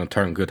 I'm not going to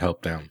turn good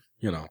help down.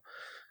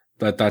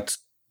 That's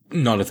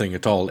not a thing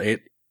at all.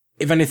 If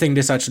anything,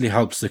 this actually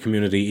helps the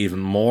community even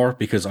more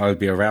because I'll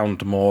be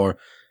around more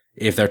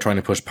if they're trying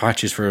to push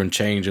patches through and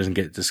changes and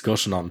get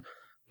discussion on.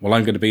 Well,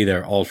 I'm going to be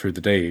there all through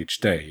the day, each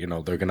day.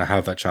 They're going to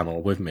have that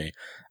channel with me,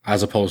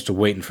 as opposed to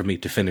waiting for me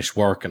to finish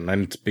work and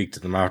then speak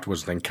to them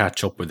afterwards and then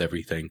catch up with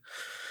everything.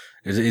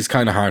 It's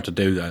kind of hard to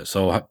do that.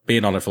 So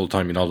being on it full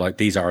time,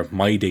 these are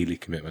my daily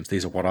commitments.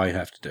 These are what I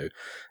have to do.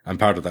 And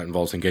part of that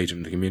involves engaging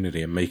with the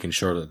community and making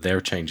sure that their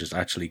changes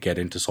actually get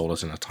into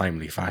Solus in a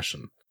timely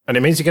fashion. And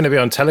it means you're going to be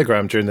on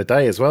Telegram during the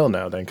day as well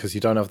now then, because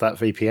you don't have that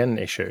VPN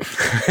issue.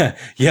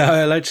 Yeah,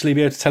 I'll actually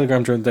be able to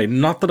Telegram during the day.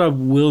 Not that I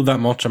will that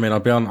much. I mean, I'll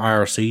be on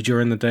IRC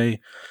during the day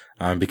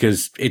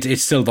because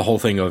it's still the whole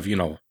thing of,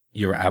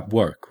 you're at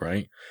work,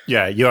 right?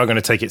 Yeah, you are going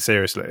to take it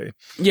seriously.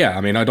 Yeah,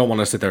 I mean, I don't want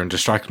to sit there and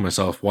distract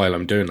myself while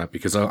I'm doing that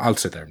because I'll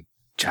sit there and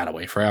chat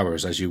away for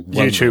hours as you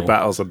well YouTube know.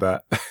 battles of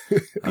that. I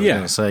was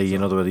going to say,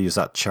 the way they use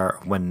that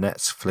chart when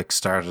Netflix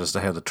started as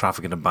to how the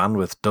traffic and the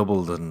bandwidth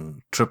doubled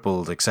and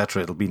tripled,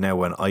 etc. It'll be now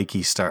when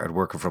Ike started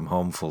working from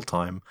home full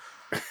time.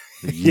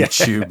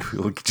 YouTube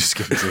will just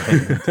get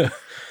drained.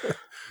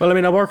 Well, I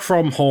mean, I work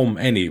from home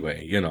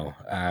anyway,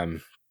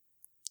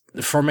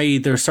 For me,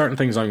 there's certain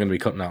things I'm going to be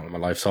cutting out in my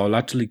life, so I'll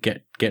actually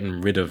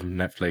getting rid of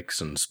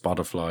Netflix and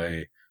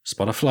Spotify.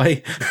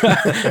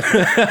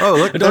 Oh,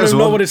 look, I don't even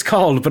know what it's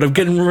called, but I'm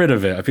getting rid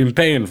of it. I've been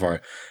paying for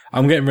it.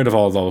 I'm getting rid of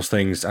all those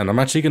things, and I'm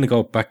actually going to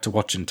go back to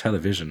watching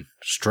television,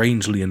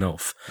 strangely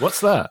enough.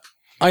 What's that?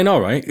 I know,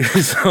 right?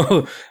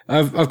 So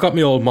I've got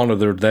my old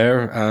monitor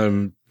there,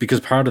 because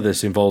part of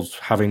this involves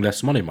having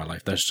less money in my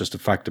life. That's just a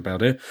fact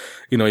about it.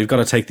 You've got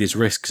to take these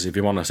risks if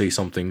you want to see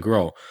something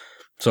grow.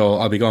 So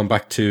I'll be going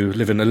back to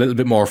living a little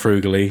bit more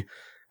frugally,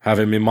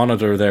 having my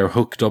monitor there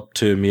hooked up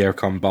to my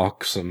aircon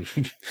box and,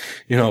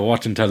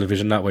 watching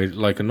television that way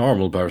like a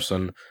normal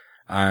person.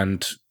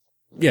 And,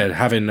 yeah,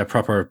 having a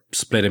proper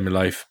split in my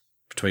life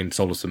between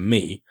Solus and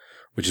me,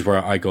 which is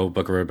where I go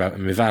bugger about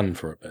in my van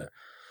for a bit.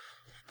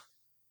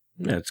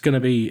 Yeah, it's gonna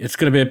be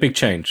a big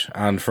change.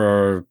 And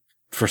for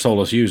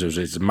Solus users,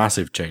 it's a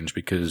massive change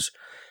because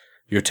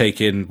you're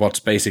taking what's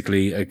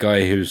basically a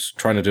guy who's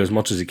trying to do as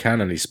much as he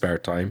can in his spare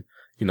time.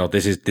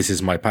 This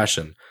is my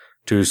passion,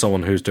 to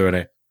someone who's doing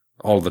it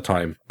all the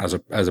time as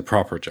a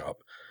proper job.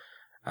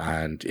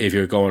 And if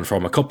you're going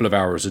from a couple of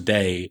hours a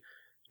day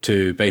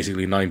to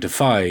basically 9 to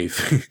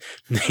 5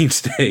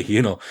 each day,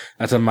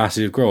 that's a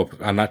massive growth.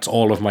 And that's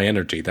all of my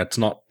energy. That's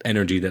not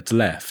energy that's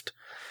left.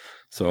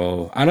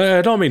 So, and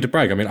I don't mean to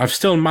brag. I mean, I've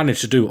still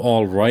managed to do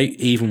all right,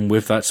 even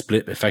with that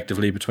split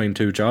effectively between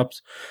two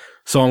jobs.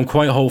 So I'm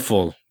quite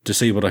hopeful to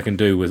see what I can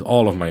do with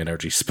all of my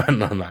energy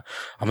spent on that.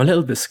 I'm a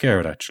little bit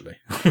scared, actually,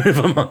 if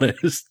I'm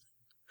honest.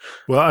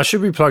 Well, I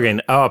should be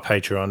plugging our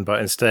Patreon, but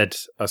instead,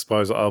 I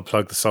suppose I'll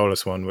plug the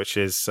Solus one, which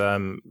is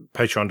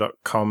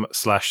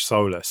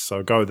patreon.com/Solus.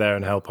 So go there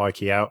and help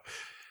Ike out,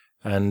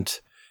 and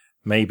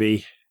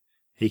maybe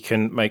he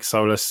can make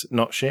Solus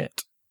not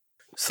shit.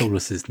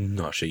 Solus is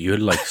not shit. You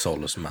like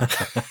Solus, man.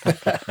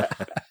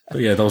 But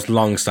yeah, those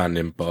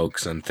long-standing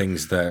bugs and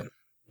things that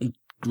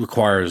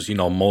requires,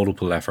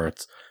 multiple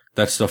efforts.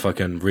 That's stuff I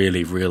can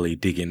really, really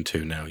dig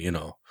into now,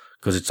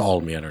 because it's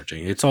all my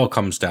energy. It all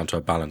comes down to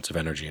a balance of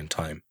energy and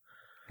time.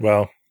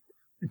 Well,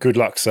 good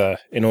luck, sir.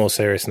 In all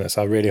seriousness,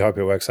 I really hope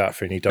it works out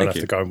for you and you don't Thank have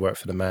you. to go and work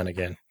for the man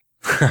again.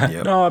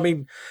 Yep. No, I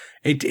mean,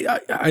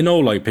 I know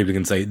like people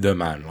can say the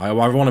man. I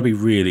want to be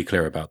really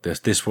clear about this.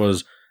 This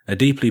was a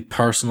deeply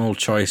personal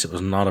choice. It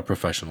was not a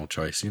professional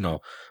choice. You know,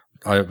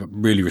 I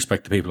really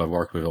respect the people I've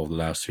worked with over the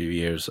last few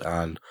years,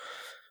 and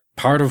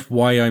part of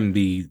why I'm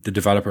the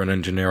developer and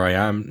engineer I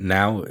am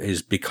now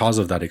is because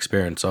of that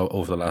experience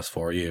over the last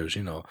 4 years,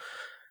 you know.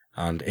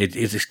 And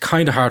it's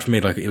kind of hard for me.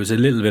 Like, it was a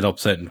little bit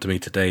upsetting to me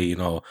today, you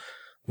know,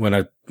 when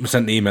I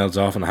sent the emails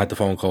off and I had the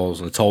phone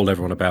calls and I told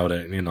everyone about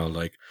it, you know,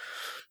 like,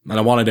 and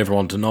I wanted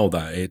everyone to know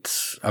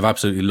that I've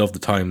absolutely loved the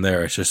time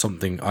there. It's just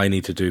something I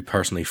need to do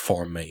personally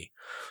for me.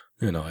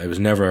 You know, it was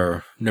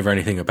never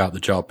anything about the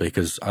job,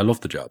 because I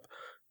love the job,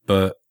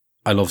 but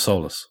I love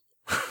Solus.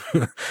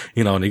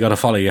 You know, and you got to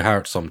follow your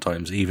heart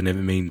sometimes, even if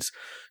it means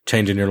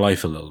changing your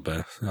life a little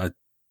bit.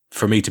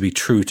 For me to be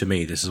true to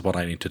me, this is what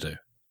I need to do.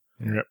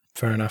 Yep,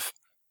 fair enough.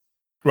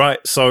 Right,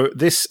 so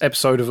this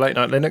episode of Late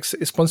Night Linux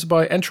is sponsored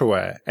by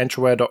Entroware,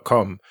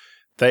 entroware.com.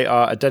 They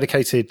are a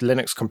dedicated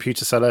Linux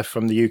computer seller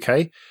from the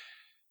UK,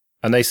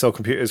 and they sell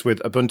computers with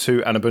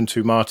Ubuntu and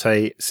Ubuntu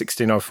Mate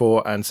 1604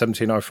 and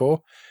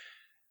 1704.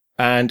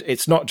 And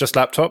it's not just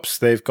laptops,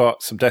 they've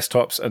got some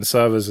desktops and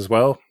servers as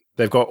well.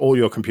 They've got all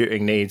your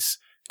computing needs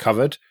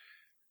covered,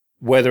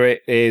 whether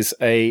it is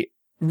a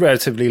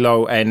relatively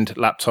low-end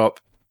laptop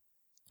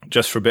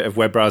just for a bit of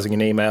web browsing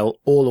and email,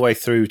 all the way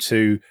through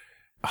to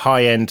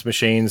high-end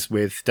machines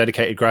with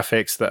dedicated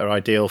graphics that are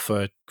ideal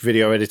for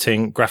video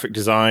editing, graphic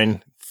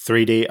design,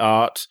 3D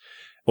art,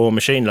 or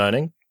machine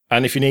learning.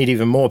 And if you need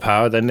even more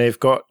power, then they've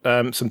got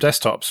some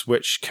desktops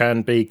which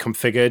can be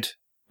configured,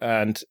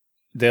 and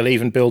they'll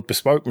even build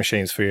bespoke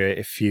machines for you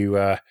if you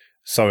are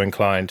so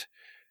inclined.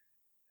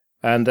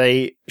 And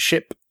they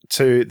ship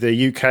to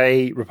the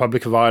UK,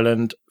 Republic of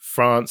Ireland,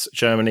 France,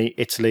 Germany,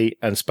 Italy,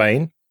 and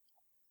Spain.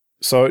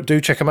 So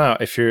do check them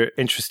out if you're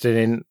interested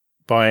in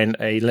buying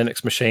a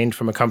Linux machine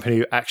from a company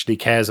who actually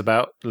cares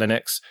about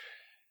Linux.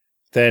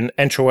 Then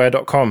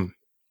entroware.com.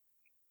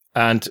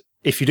 And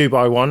if you do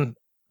buy one,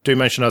 do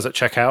mention us at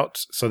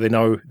checkout so they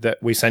know that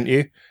we sent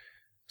you.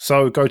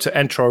 So go to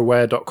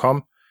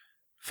entroware.com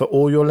for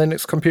all your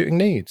Linux computing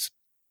needs.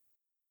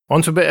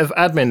 On to a bit of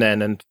admin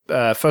then. And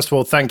first of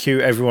all, thank you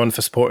everyone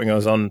for supporting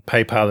us on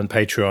PayPal and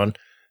Patreon.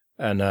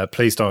 And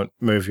please don't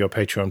move your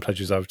Patreon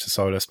pledges over to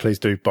Solus. Please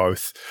do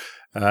both.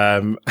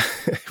 We're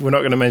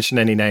not going to mention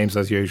any names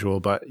as usual,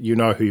 but you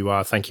know who you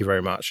are. Thank you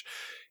very much.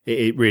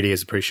 It really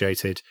is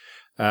appreciated.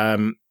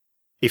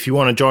 If you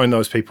want to join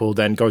those people,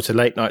 then go to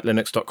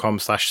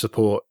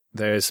latenightlinux.com/support.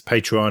 There's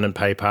Patreon and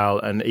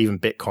PayPal and even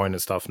Bitcoin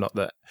and stuff. Not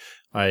that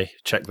I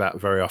check that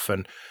very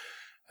often.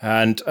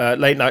 And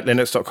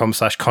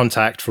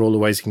latenightlinux.com/contact for all the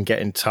ways you can get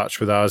in touch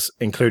with us,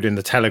 including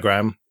the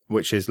Telegram,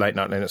 which is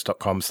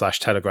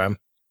latenightlinux.com/telegram.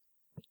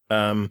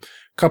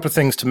 Couple of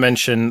things to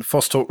mention.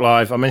 FOSS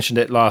Live, I mentioned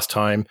it last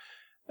time.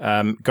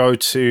 Go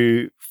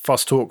to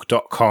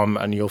fosstalk.com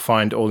and you'll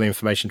find all the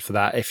information for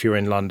that if you're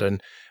in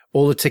London.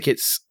 All the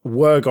tickets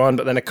were gone,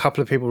 but then a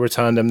couple of people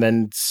returned them.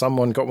 Then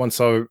someone got one,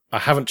 so I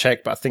haven't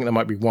checked, but I think there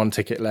might be one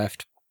ticket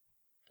left.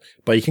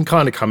 But you can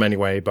kind of come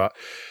anyway, but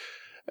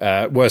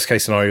worst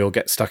case scenario, you'll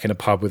get stuck in a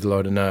pub with a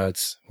load of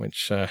nerds,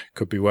 which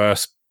could be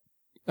worse,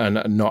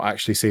 and not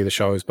actually see the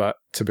shows, but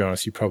to be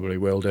honest, you probably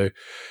will do.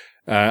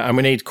 And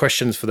we need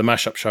questions for the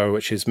mashup show,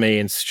 which is me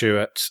and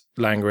Stuart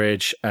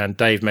Langridge and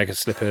Dave Mega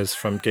Slippers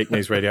from Geek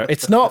News Radio.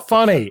 It's not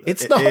funny.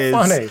 It's not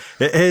funny.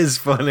 It is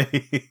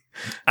funny.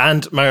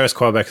 And Marius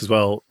Quabeck as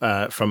well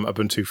from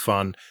Ubuntu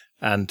Fun.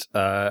 And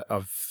I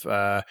was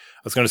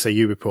going to say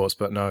Ubiports,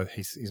 but no,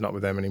 he's not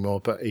with them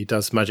anymore. But he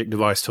does Magic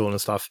Device Tool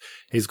and stuff.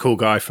 He's a cool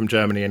guy from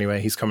Germany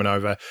anyway. He's coming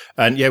over.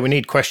 And yeah, we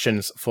need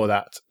questions for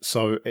that.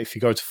 So if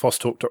you go to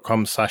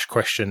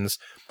fosstalk.com/questions,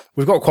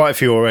 we've got quite a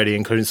few already,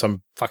 including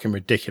some fucking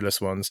ridiculous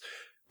ones.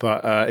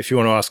 But if you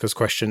want to ask us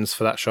questions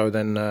for that show,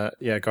 then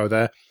yeah, go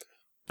there.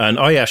 And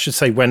oh yeah, I should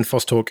say when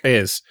Foss Talk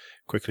is.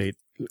 Quickly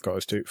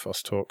goes to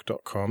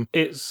fosstalk.com.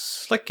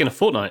 It's like in a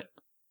fortnight.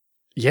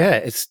 Yeah,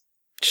 it's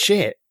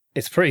shit.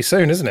 It's pretty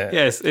soon, isn't it?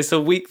 Yes, it's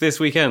a week this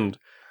weekend.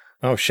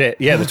 Oh, shit.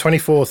 Yeah, the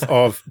 24th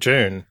of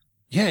June.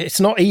 Yeah, it's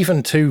not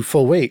even 2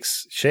 full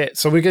weeks. Shit.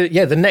 So we're going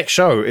to, the next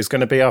show is going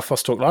to be our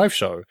Foss Talk Live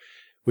show.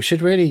 We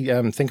should really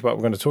think about what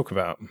we're going to talk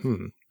about.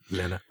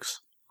 Linux.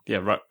 Yeah,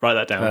 write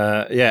that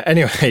down. Yeah,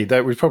 anyway,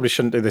 we probably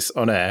shouldn't do this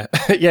on air.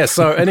 Yeah,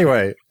 so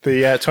anyway,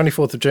 the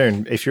 24th of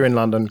June, if you're in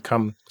London,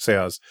 come see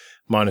us.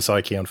 Minus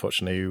Ike,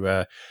 unfortunately,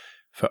 who,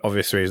 for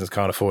obvious reasons,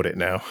 can't afford it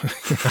now.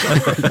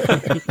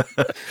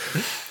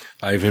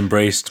 I've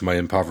embraced my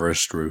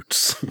impoverished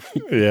roots.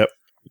 Yep.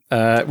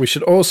 We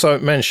should also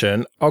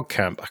mention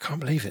OggCamp. I can't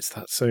believe it's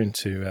that soon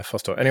to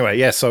Foster. Anyway,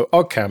 yeah, so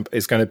OggCamp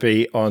is going to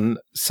be on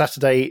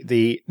Saturday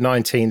the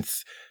 19th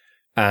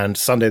and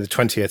Sunday the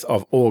 20th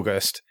of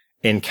August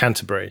in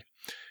Canterbury.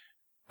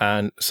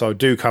 And so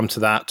do come to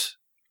that.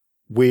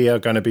 We are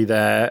going to be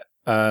there.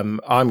 I'm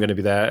going to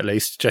be there at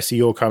least. Jesse,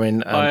 you're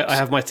coming. And, I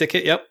have my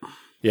ticket, yep.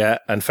 Yeah,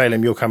 and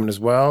Phelim, you're coming as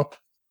well.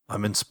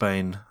 I'm in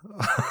Spain.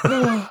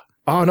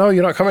 Oh, no,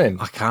 you're not coming.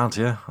 I can't,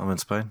 yeah. I'm in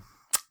Spain.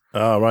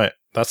 Oh, right.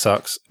 That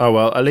sucks. Oh,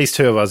 well, at least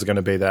 2 of us are going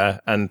to be there.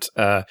 And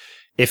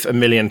if 1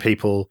 million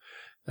people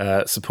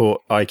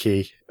support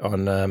Ike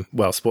on,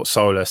 support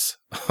Solus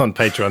on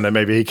Patreon, then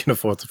maybe he can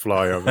afford to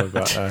fly over.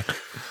 But,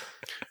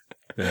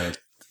 Yeah,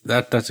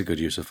 that's a good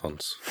use of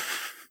funds.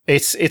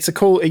 It's a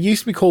cool. It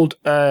used to be called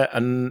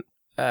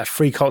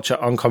Free Culture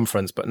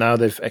Unconference, but now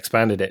they've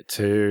expanded it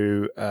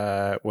to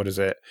what is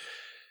it?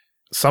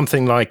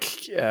 Something like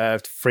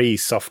free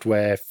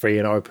software, free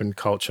and open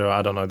culture.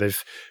 I don't know.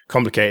 They've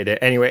complicated it.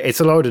 Anyway,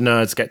 it's a load of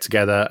nerds get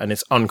together, and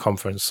it's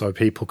unconference, so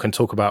people can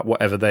talk about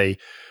whatever they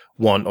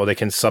want, or they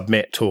can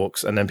submit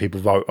talks, and then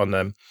people vote on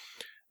them.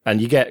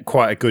 And you get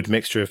quite a good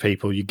mixture of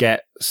people. You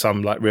get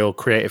some like real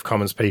Creative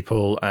Commons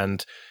people,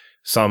 and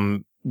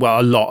some,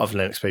 well, a lot of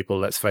Linux people.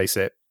 Let's face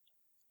it.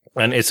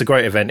 And it's a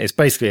great event. It's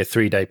basically a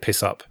 3-day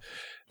piss up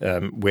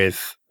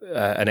with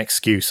an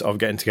excuse of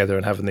getting together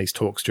and having these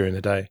talks during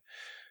the day.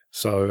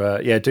 So,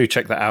 do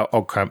check that out,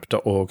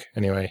 ogcamp.org.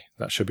 Anyway,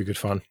 that should be good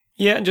fun.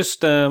 Yeah, and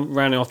just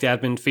rounding off the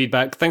admin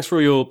feedback. Thanks for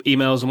all your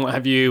emails and what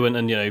have you,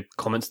 and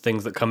comments,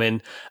 things that come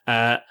in.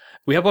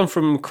 We have one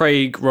from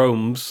Craig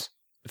Romes,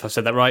 if I've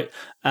said that right.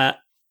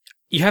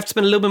 You have to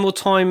spend a little bit more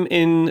time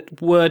in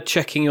word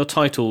checking your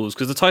titles,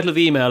 because the title of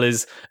the email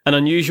is An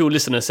Unusual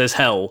Listener Says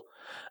Hell.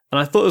 And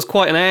I thought it was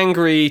quite an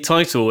angry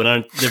title, and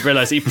I did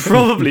realise he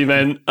probably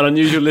meant An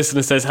Unusual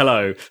Listener Says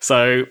Hello.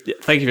 So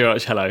thank you very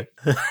much. Hello.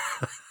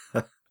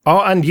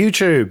 Oh, and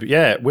YouTube.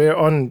 Yeah, we're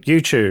on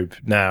YouTube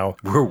now.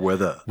 We're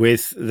with it.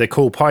 With the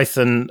cool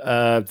Python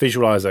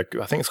visualizer.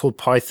 I think it's called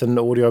Python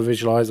Audio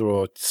Visualizer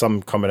or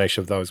some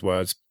combination of those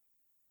words.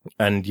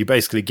 And you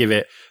basically give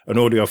it an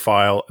audio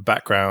file, a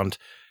background,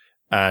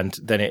 and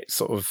then it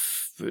sort of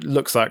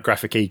looks like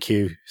graphic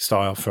EQ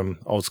style from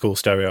old school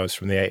stereos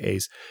from the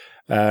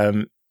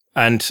 80s.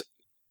 And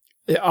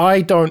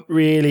I don't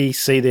really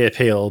see the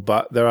appeal,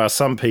 but there are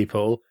some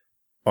people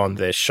on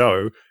this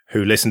show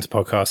who listen to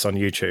podcasts on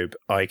YouTube,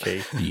 Ike.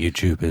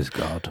 YouTube is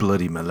God.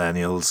 Bloody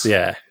millennials.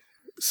 Yeah.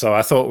 So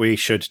I thought we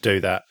should do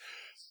that.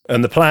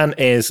 And the plan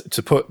is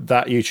to put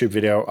that YouTube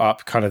video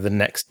up kind of the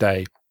next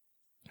day.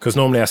 Because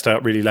normally I stay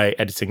up really late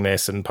editing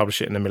this and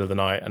publish it in the middle of the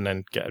night and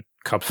then get a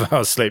couple of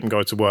hours sleep and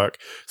go to work.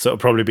 So it'll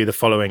probably be the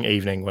following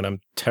evening when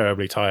I'm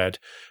terribly tired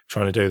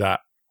trying to do that.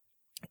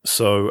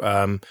 So,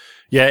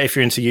 if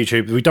you're into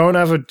YouTube, we don't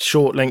have a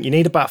short link. You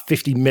need about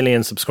 50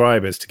 million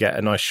subscribers to get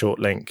a nice short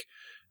link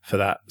for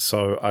that.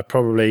 So I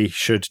probably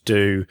should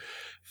do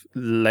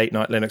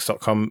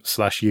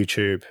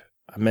latenightlinux.com/YouTube.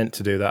 I meant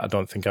to do that. I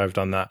don't think I've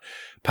done that.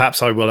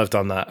 Perhaps I will have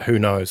done that. Who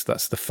knows?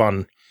 That's the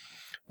fun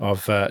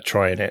of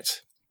trying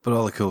it. But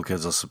all the cool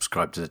kids will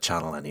subscribe to the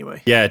channel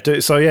anyway. Yeah,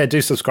 do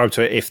subscribe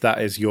to it if that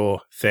is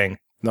your thing.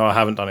 No, I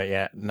haven't done it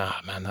yet.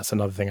 Nah, man, that's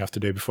another thing I have to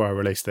do before I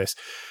release this.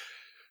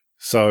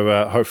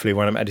 So hopefully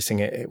when I'm editing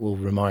it, it will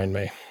remind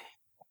me.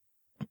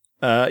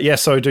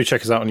 So do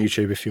check us out on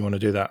YouTube if you want to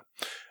do that.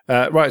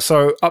 Right,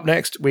 so up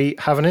next, we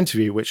have an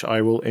interview, which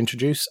I will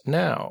introduce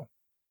now.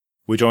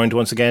 We're joined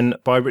once again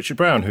by Richard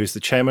Brown, who's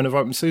the chairman of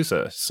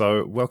OpenSUSE.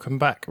 So welcome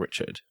back,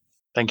 Richard.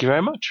 Thank you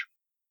very much.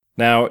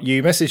 Now,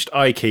 you messaged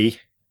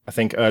Ike, I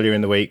think earlier in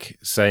the week,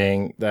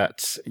 saying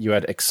that you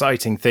had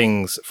exciting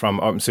things from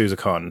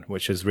OpenSUSECon,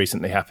 which has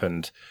recently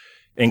happened,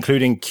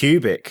 including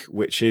Cubic,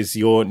 which is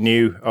your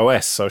new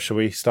OS. So shall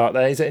we start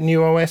there? Is it a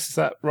new OS? Is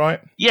that right?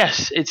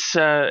 Yes, it's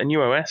a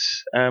new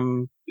OS.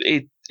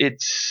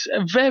 It's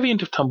a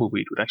variant of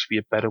Tumbleweed would actually be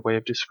a better way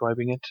of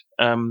describing it.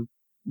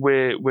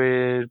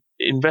 We're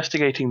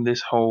investigating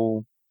this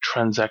whole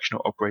transactional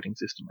operating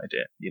system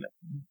idea.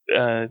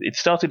 It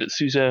started at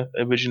SUSE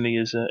originally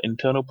as an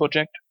internal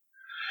project,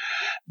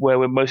 where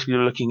we're mostly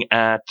looking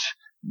at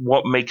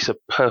what makes a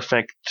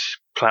perfect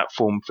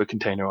platform for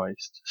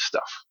containerized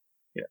stuff.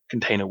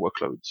 Container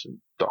workloads and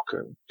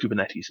Docker, and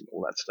Kubernetes, and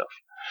all that stuff.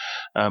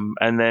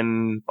 And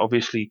then,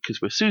 obviously,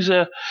 because we're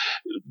SUSE,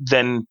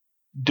 then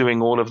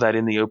doing all of that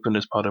in the open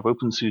as part of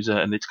OpenSUSE,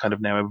 and it's kind of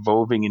now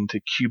evolving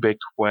into Cubic,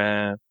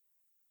 where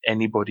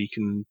anybody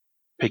can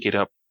pick it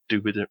up,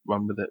 do with it,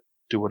 run with it,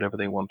 do whatever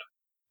they want.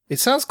 It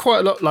sounds quite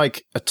a lot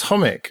like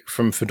Atomic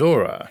from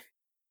Fedora.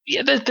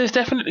 Yeah, there's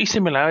definitely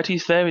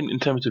similarities there in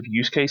terms of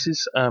use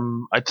cases.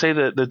 I'd say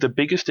that the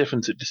biggest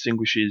difference that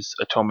distinguishes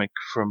Atomic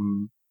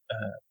from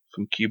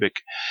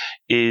Cubic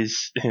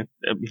is,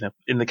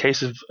 in the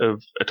case of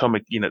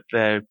Atomic,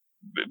 they're,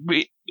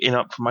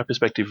 from my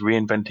perspective,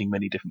 reinventing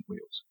many different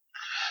wheels.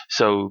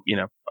 So,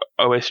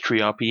 OS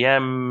tree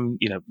RPM,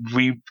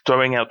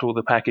 throwing out all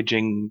the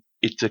packaging.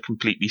 It's a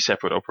completely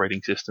separate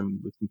operating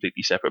system with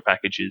completely separate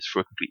packages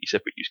for a completely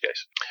separate use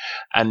case.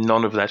 And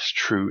none of that's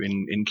true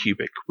in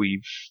Cubic.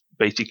 We've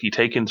basically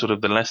taken sort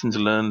of the lessons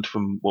learned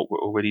from what we're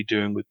already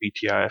doing with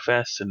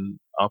BTRFS and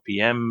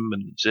RPM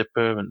and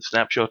Zipper and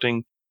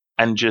snapshotting,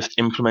 and just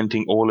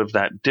implementing all of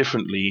that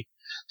differently.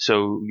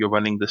 So you're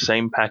running the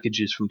same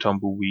packages from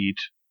Tumbleweed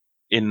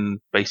in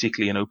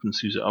basically an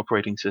OpenSUSE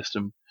operating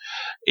system.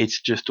 It's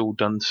just all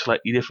done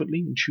slightly differently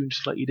and tuned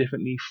slightly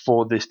differently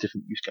for this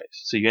different use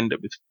case. So you end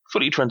up with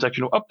fully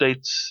transactional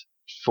updates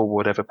for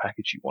whatever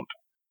package you want.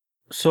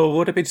 So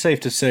would it be safe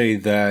to say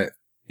that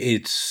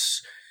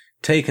it's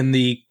taken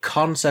the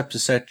concept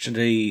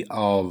essentially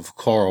of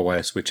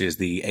CoreOS, which is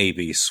the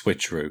AB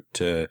switch route,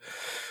 to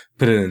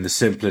put it in the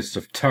simplest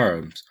of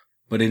terms,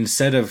 but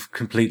instead of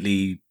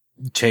completely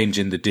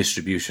changing the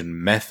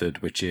distribution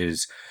method, which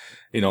is,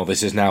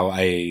 this is now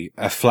a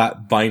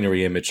flat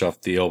binary image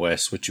of the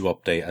OS, which you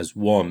update as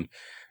one,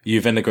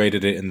 you've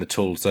integrated it in the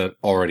tools that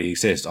already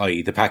exist,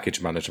 i.e. the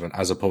package management,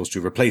 as opposed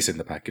to replacing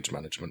the package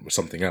management with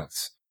something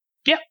else.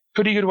 Yeah,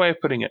 pretty good way of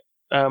putting it.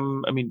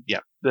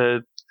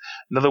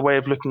 Another way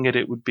of looking at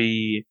it would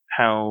be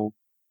how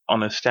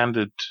on a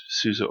standard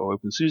SUSE or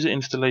OpenSUSE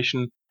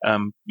installation,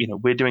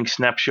 we're doing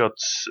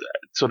snapshots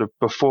sort of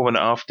before and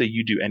after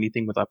you do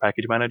anything with our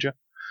package manager.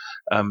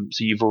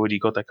 So you've already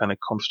got that kind of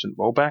constant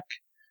rollback.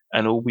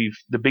 And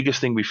the biggest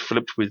thing we've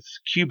flipped with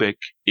Cubic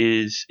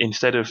is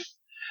instead of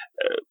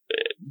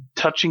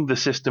touching the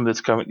system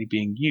that's currently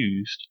being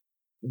used,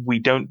 we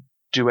don't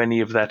do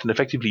any of that and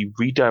effectively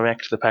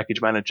redirect the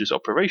package manager's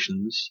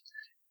operations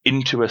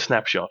into a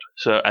snapshot.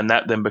 And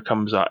that then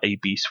becomes our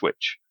AB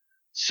switch.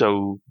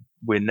 So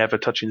we're never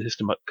touching the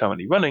system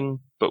currently running,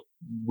 but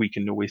we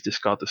can always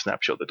discard the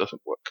snapshot that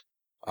doesn't work.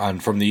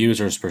 And from the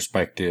user's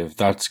perspective,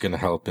 that's going to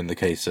help in the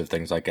case of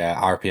things like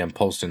RPM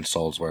post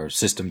installs where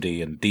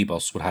systemd and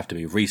dbus would have to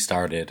be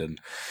restarted and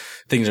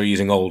things are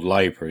using old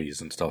libraries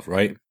and stuff,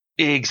 right?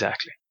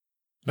 Exactly.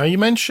 Now, you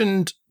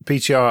mentioned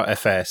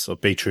BTRFS or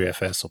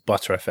BTRFS or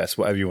ButterFS,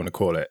 whatever you want to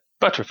call it.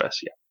 ButterFS,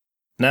 yeah.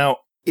 Now,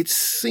 it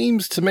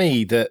seems to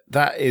me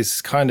that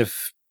is kind of,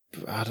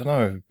 I don't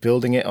know,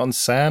 building it on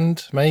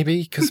sand,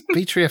 maybe? Because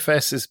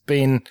BTRFS has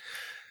been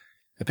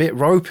a bit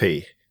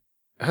ropey,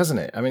 hasn't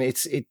it? I mean,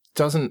 it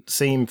doesn't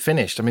seem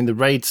finished. I mean, the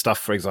RAID stuff,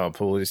 for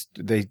example, is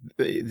they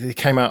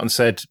came out and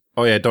said,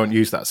 oh yeah, don't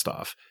use that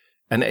stuff.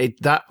 And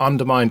that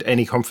undermined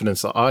any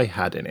confidence that I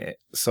had in it.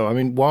 So, I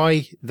mean,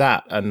 why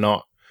that and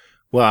not...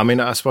 Well, I mean,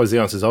 I suppose the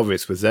answer is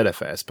obvious with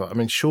ZFS, but I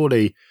mean,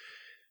 surely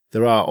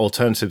there are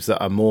alternatives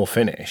that are more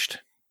finished.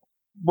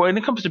 Well, when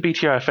it comes to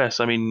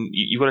BTRFS, I mean,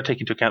 you've got to take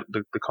into account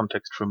the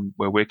context from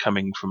where we're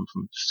coming from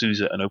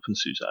SUSE and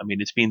OpenSUSE. I mean,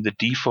 it's been the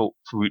default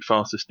root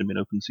file system in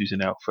OpenSUSE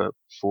now for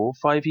 4 or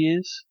 5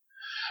 years.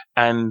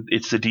 And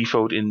it's the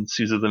default in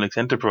SUSE Linux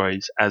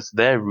Enterprise as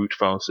their root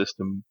file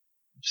system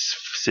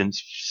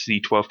since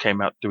C12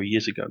 came out 3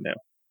 years ago now.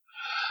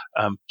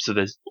 So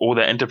there's all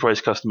their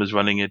enterprise customers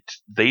running it.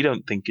 They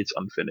don't think it's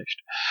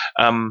unfinished.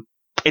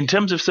 In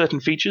terms of certain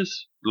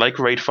features, like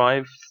RAID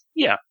 5,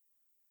 yeah,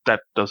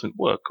 that doesn't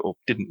work or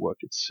didn't work.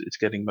 It's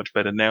getting much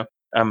better now.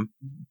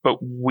 But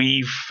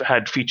we've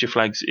had feature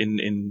flags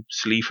in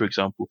SLE, for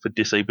example, for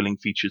disabling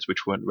features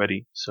which weren't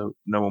ready. So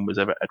no one was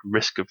ever at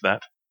risk of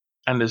that.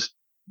 And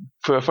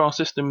for a file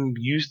system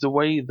used the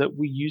way that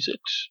we use it,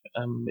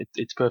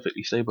 it's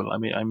perfectly stable. I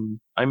mean,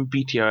 I'm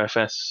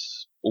BTRFS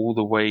all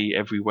the way,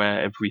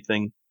 everywhere,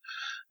 everything.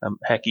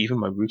 Heck, even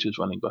my router's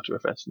running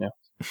ButterFS now.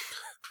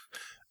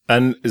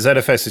 And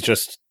ZFS is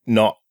just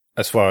not,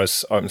 as far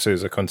as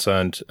OpenSUSE are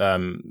concerned,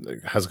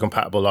 has a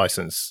compatible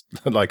license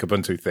like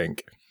Ubuntu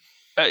think.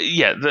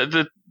 Yeah,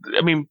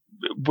 I mean,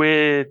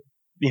 we're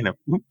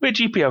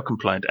GPL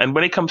compliant, and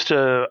when it comes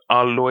to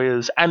our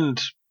lawyers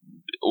and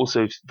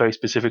also very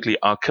specifically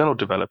our kernel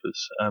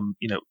developers,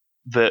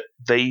 that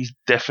they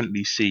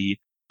definitely see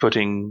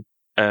putting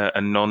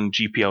a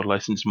non-GPL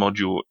licensed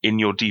module in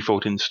your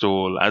default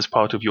install as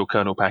part of your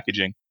kernel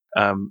packaging,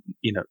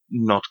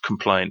 not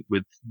compliant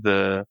with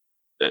the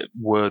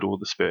word or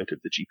the spirit of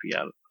the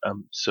GPL.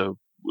 So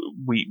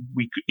we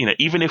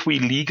even if we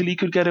legally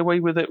could get away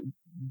with it,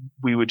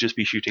 we would just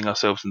be shooting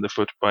ourselves in the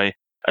foot by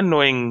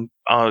annoying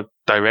our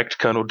direct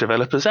kernel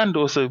developers and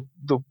also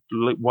the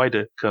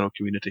wider kernel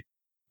community.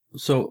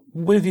 So,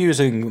 with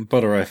using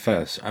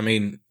ButterFS, I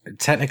mean,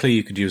 technically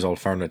you could use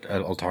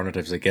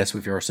alternatives, I guess,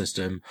 with your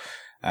system,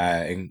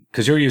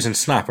 because you're using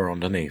Snapper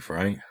underneath,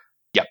 right?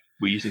 Yeah,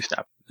 we're using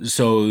Snap.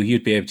 So,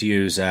 you'd be able to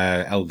use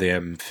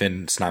LVM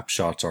Fin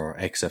snapshots or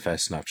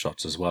XFS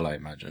snapshots as well, I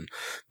imagine.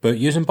 But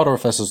using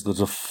ButterFS as the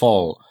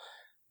default,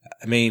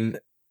 I mean,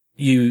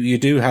 you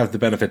do have the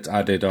benefits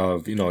added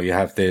of, you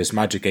have this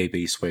magic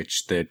AB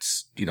switch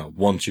that's,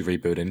 once you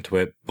reboot into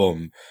it,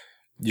 boom,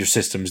 your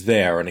system's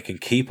there and it can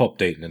keep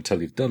updating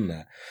until you've done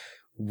that.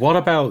 What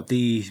about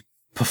the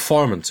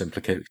performance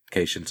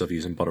implications of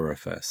using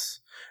ButterFS?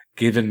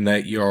 Given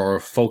that you're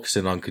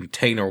focusing on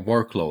container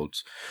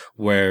workloads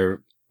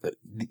where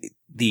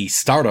the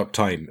startup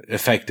time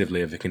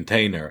effectively of a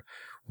container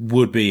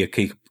would be a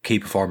key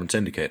performance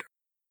indicator.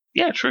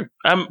 Yeah, true.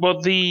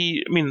 Well,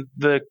 the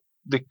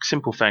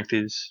simple fact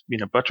is,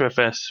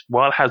 ButterFS,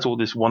 while it has all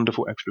this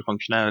wonderful extra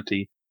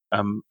functionality,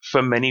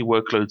 for many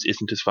workloads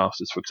isn't as fast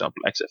as, for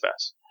example,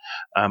 XFS,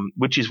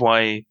 which is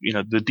why,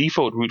 the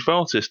default root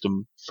file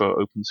system for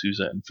OpenSUSE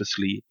and for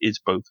SLE is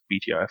both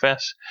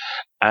BTRFS,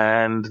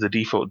 and the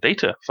default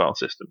data file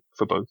system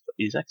for both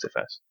is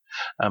XFS.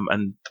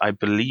 And I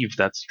believe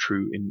that's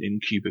true in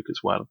Cubic as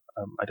well.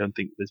 I don't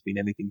think there's been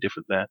anything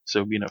different there.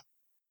 So,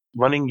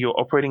 running your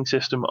operating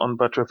system on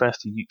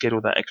ButterFS to get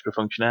all that extra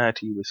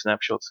functionality with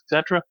snapshots,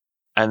 etc.,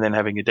 and then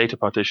having a data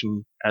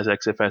partition as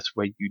XFS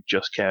where you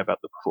just care about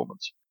the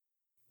performance.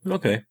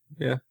 Okay,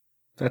 yeah,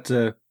 that's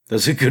a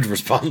good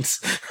response.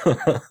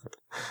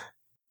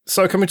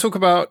 So can we talk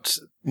about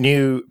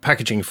new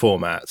packaging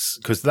formats?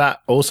 Because that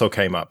also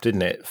came up,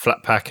 didn't it?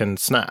 Flatpak and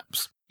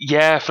snaps.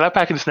 Yeah,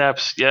 Flatpak and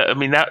snaps. Yeah, I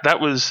mean that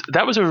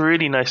was a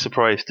really nice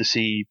surprise to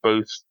see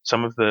both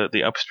some of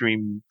the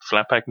upstream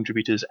Flatpak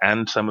contributors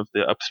and some of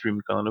the upstream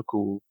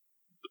canonical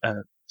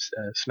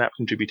snap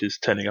contributors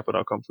turning up at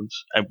our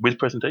conference and with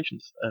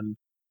presentations. And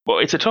well,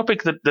 it's a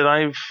topic that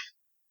I've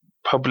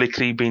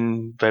publicly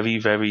been very,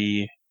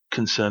 very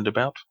concerned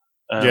about.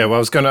 Yeah, well, I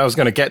was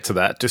going to get to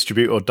that.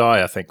 Distribute or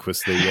die, I think, was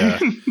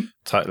the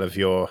title of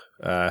your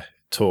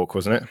talk,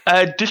 wasn't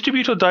it?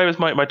 Distribute or die was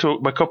my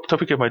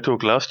topic of my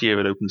talk last year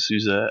at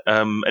OpenSUSE.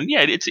 And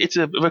yeah, it's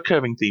a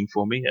recurring theme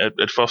for me. At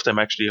FOSDEM,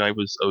 actually, I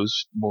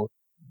was more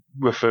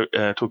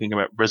talking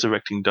about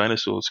resurrecting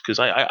dinosaurs, because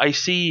I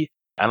see,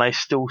 and I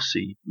still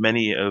see,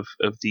 many of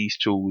these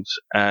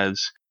tools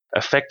as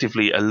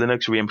effectively a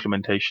Linux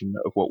reimplementation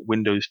of what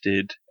Windows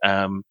did,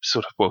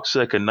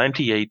 circa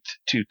 98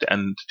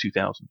 and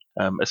 2000,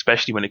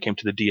 especially when it came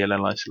to the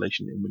DLL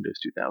isolation in Windows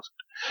 2000,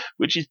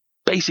 which is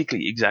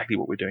basically exactly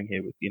what we're doing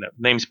here with,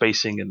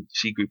 namespacing and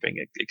C grouping,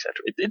 etc.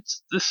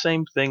 It's the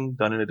same thing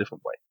done in a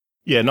different way.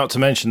 Yeah, not to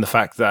mention the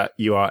fact that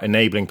you are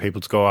enabling people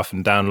to go off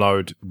and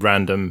download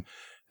random,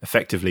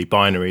 effectively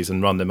binaries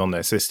and run them on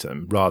their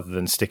system, rather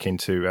than sticking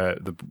to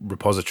the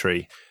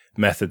repository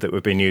method that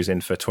we've been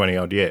using for 20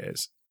 odd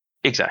years.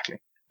 Exactly.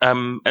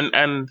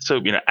 And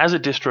so, as a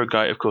distro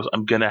guy, of course,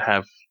 I'm going to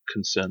have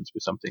concerns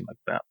with something like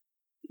that.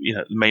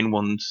 The main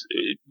ones,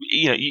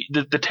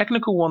 the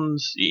technical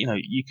ones,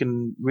 you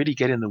can really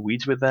get in the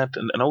weeds with that.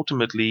 And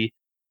ultimately,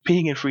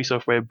 being in free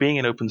software, being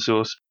in open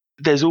source,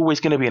 there's always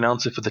going to be an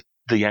answer for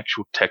the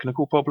actual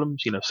technical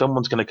problems.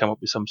 Someone's going to come up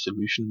with some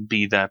solution,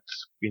 be that,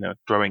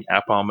 throwing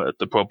AppArmor at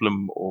the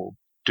problem or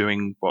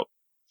doing what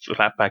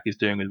Flatpak is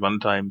doing with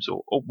runtimes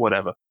or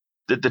whatever.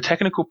 The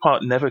technical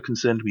part never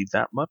concerned me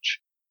that much.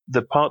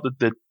 The part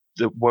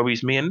that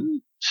worries me,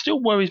 and still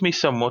worries me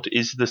somewhat,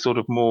 is the sort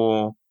of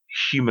more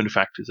human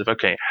factors of,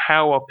 okay,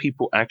 how are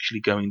people actually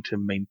going to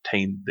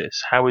maintain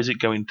this? How is it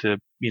going to,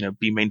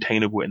 be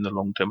maintainable in the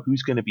long term?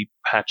 Who's going to be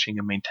patching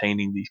and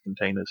maintaining these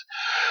containers?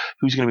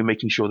 Who's going to be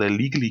making sure they're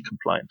legally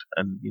compliant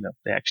and,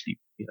 they actually,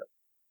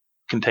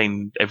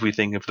 contain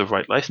everything of the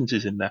right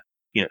licenses in there?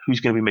 Who's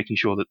going to be making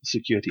sure that the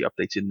security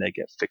updates in there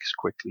get fixed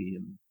quickly?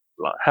 And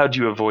how do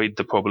you avoid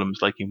the problems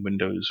like in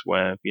Windows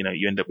where,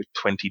 you end up with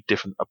 20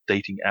 different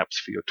updating apps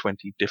for your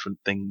 20 different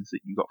things that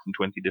you got from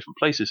 20 different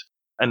places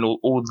and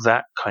all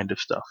that kind of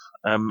stuff.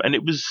 And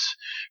it was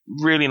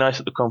really nice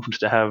at the conference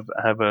to have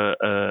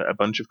a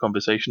bunch of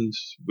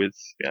conversations with,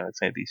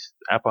 say these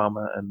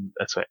AppArmor and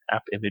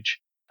AppImage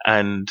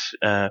and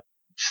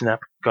Snap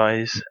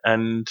guys.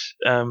 And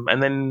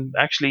then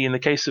actually in the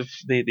case of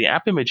the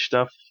AppImage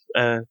stuff,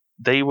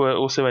 they were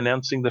also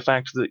announcing the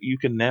fact that you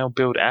can now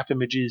build app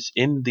images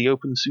in the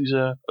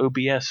OpenSUSE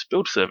OBS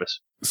build service.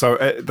 So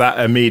that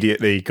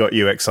immediately got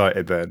you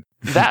excited then?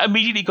 That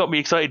immediately got me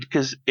excited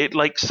because it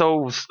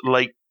solves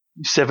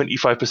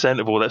 75%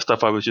 of all that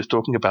stuff I was just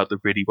talking about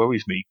that really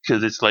worries me,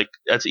 because it's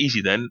that's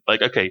easy then.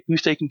 Okay,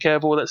 who's taking care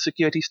of all that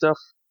security stuff?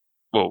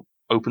 Well,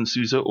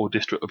 OpenSUSE or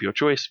distro of your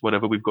choice,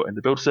 whatever we've got in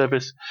the build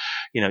service.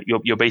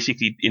 You're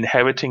basically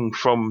inheriting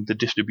from the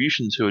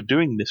distributions who are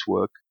doing this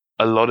work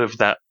a lot of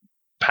that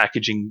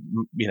packaging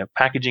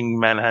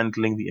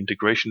manhandling, the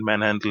integration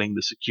manhandling,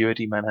 the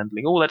security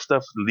manhandling, all that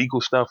stuff, the legal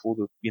stuff, all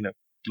the,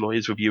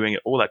 lawyers reviewing it,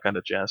 all that kind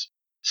of jazz.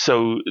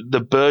 So the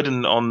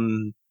burden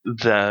on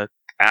the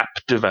app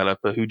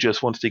developer who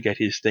just wants to get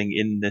his thing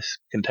in this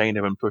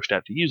container and pushed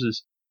out to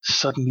users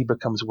suddenly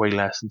becomes way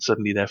less, and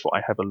suddenly, therefore,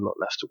 I have a lot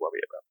less to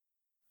worry about.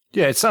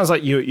 Yeah, it sounds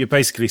like you're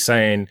basically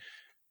saying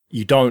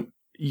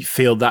you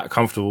feel that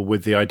comfortable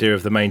with the idea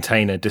of the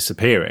maintainer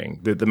disappearing.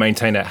 The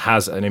maintainer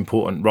has an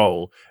important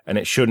role, and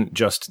it shouldn't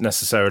just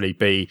necessarily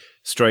be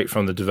straight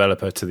from the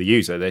developer to the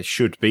user. There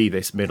should be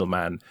this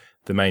middleman,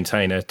 the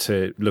maintainer,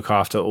 to look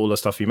after all the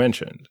stuff you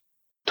mentioned.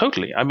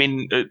 Totally. I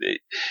mean, and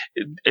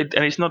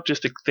it's not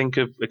just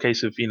a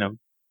case of,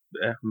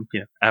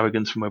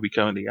 arrogance from where we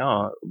currently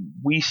are.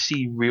 We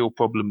see real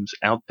problems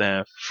out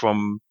there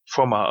from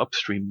our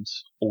upstreams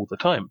all the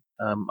time.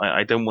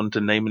 I don't want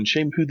to name and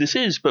shame who this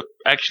is, but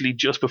actually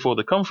just before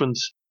the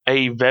conference,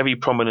 a very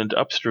prominent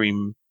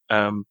upstream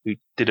who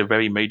did a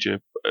very major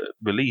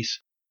release,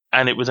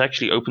 and it was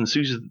actually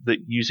OpenSUSE that,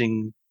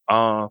 using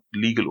our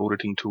legal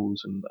auditing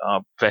tools and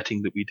our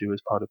vetting that we do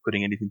as part of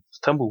putting anything to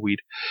Tumbleweed,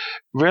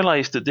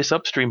 realized that this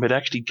upstream had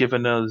actually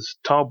given us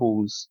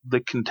tarballs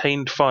that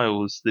contained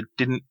files that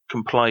didn't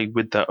comply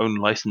with their own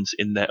license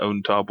in their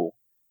own tarball.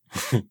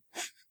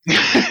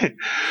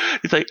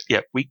 It's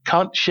yeah, we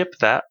can't ship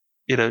that.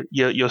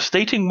 You're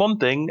stating one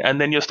thing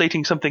and then you're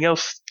stating something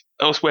else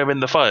elsewhere in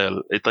the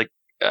file. It's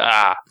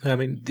I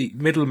mean, the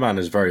middleman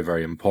is very,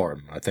 very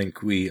important. I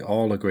think we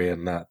all agree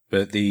on that.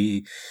 But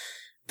the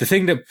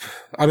thing that,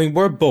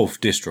 we're both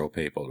distro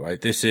people,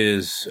 right? This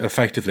is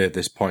effectively at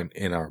this point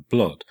in our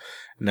blood.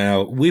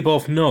 Now, we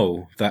both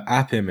know that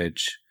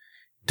AppImage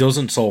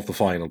doesn't solve the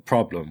final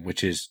problem,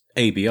 which is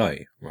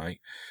ABI, right?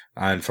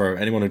 And for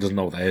anyone who doesn't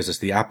know what that is, it's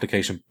the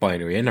application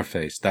binary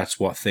interface. That's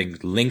what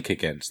things link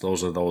against.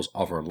 Those are those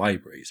other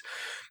libraries.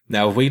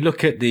 Now, if we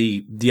look at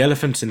the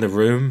elephants in the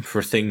room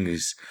for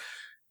things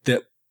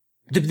that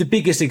the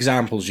biggest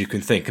examples you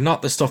can think,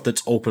 not the stuff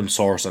that's open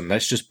source and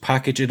let's just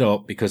package it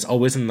up because,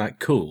 oh, isn't that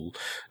cool?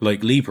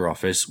 Like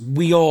LibreOffice,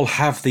 we all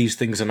have these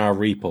things in our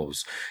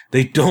repos.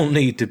 They don't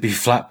need to be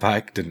flat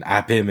packed and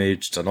app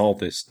imaged and all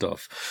this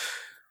stuff.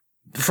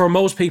 For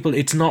most people,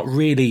 it's not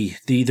really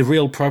the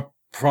real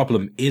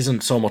problem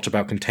isn't so much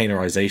about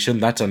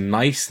containerization. That's a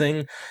nice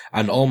thing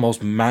and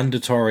almost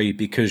mandatory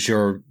because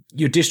you're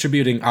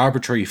distributing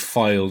arbitrary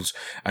files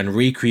and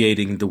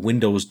recreating the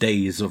Windows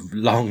days of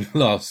long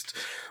lost,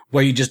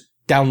 where you just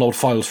download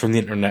files from the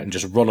internet and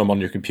just run them on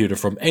your computer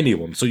from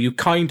anyone. So you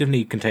kind of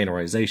need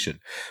containerization.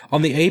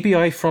 On the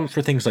ABI front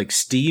for things like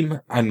Steam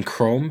and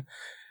Chrome,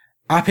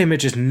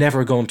 AppImage is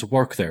never going to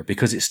work there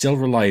because it still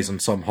relies on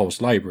some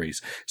host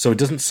libraries. So it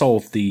doesn't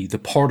solve the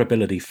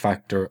portability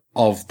factor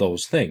of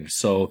those things.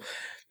 So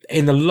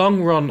in the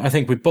long run, I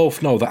think we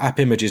both know that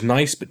AppImage is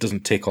nice, but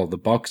doesn't tick all the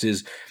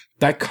boxes.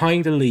 That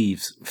kind of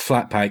leaves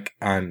Flatpak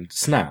and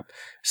Snap.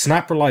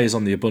 Snap relies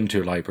on the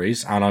Ubuntu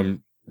libraries, and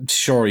I'm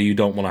sure you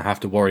don't want to have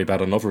to worry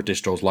about another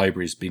distro's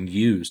libraries being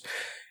used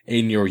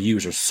in your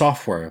user's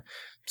software.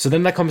 So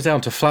then that comes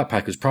down to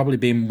Flatpak as probably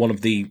being one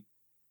of the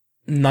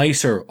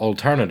nicer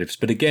alternatives.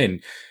 But again,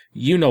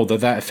 you know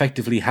that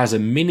effectively has a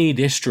mini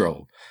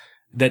distro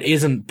that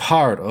isn't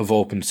part of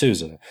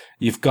OpenSUSE.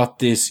 You've got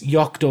this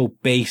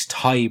Yocto-based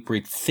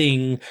hybrid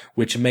thing,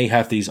 which may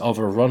have these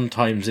other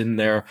runtimes in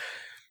there.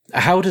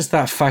 How does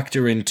that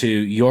factor into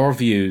your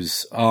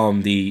views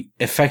on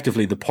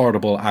effectively the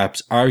portable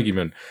apps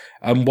argument?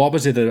 And what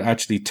was it that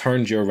actually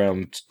turned you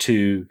around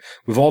to,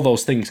 with all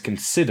those things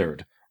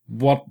considered,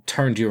 what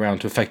turned you around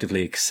to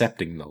effectively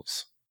accepting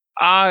those?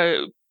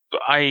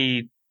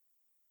 I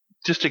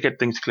just to get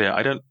things clear,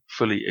 I don't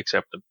fully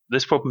accept them.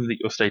 This problem that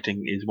you're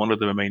stating is one of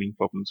the remaining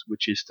problems,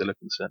 which is still a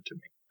concern to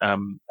me,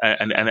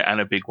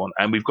 and a big one.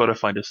 And we've got to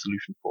find a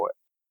solution for it.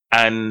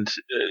 And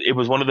it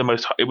was one of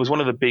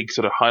the big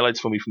sort of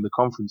highlights for me from the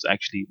conference.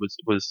 Actually, was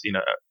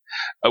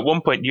at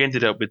one point you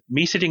ended up with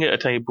me sitting at a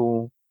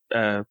table,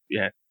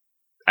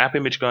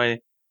 AppImage guy,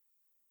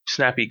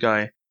 Snappy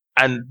guy.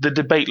 And the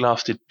debate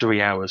lasted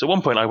 3 hours. At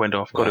one point, I went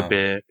off, got a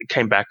beer,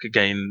 came back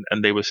again,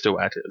 and they were still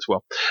at it as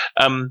well.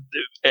 And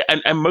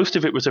most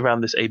of it was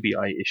around this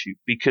ABI issue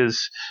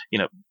because,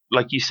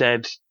 like you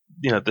said,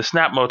 the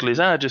Snap model is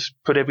just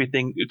put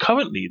everything.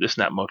 Currently, the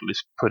Snap model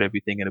is put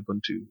everything in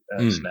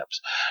Ubuntu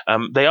snaps.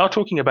 They are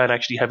talking about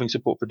actually having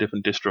support for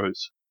different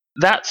distros.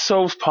 That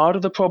solves part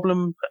of the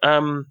problem,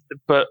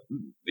 but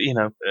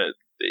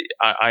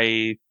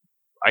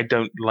I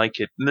don't like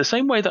it in the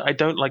same way that I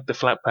don't like the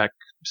Flatpak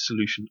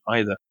solution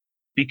either,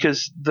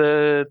 because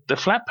the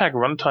Flatpak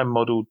runtime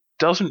model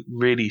doesn't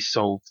really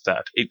solve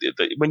that.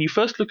 When you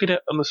first look at it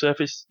on the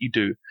surface, you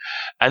do,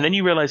 and then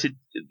you realize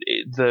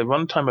the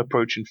runtime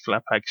approach in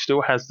Flatpak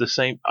still has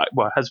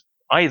has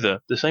either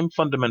the same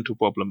fundamental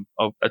problem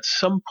of at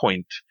some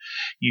point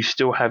you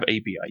still have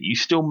ABI, you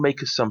still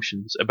make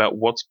assumptions about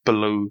what's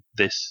below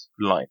this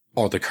line,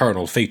 or the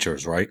kernel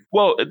features, right?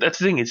 Well, that's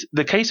the thing. Is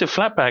the case of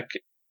Flatpak,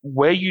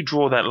 where you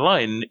draw that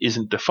line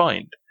isn't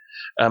defined.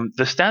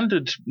 The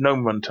standard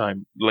GNOME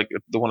runtime, like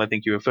the one I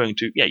think you're referring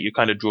to, you're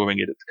kind of drawing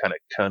it at the kind of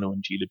kernel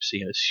and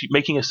glibc and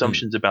making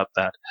assumptions about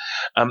that.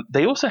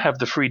 They also have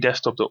the free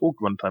desktop.org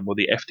runtime, or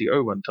the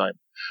FDO runtime,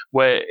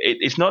 where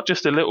it's not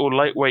just a little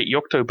lightweight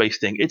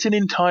Yocto-based thing. It's an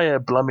entire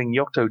blooming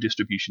Yocto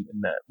distribution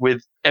in there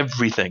with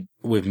everything.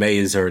 With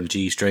Mazer and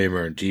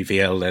GStreamer and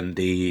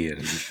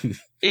GVLND and...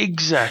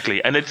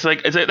 Exactly. And it's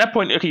like, at that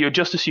point, okay, you're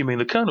just assuming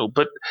the kernel,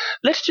 but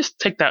let's just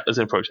take that as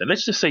an approach. And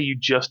let's just say you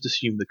just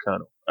assume the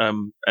kernel,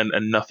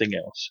 and nothing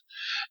else.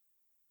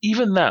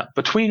 Even that,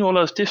 between all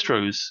those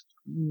distros,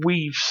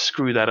 we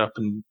screw that up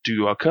and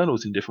do our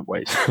kernels in different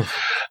ways.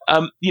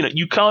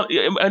 You can't,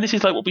 and this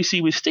is like what we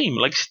see with Steam,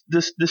 like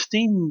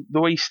the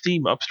way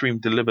Steam upstream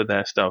deliver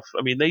their stuff.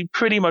 I mean, they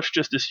pretty much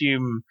just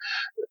assume,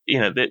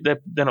 they're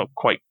not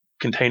quite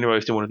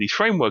containerized in one of these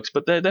frameworks,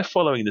 but they're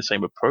following the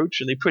same approach,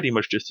 and they pretty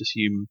much just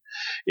assume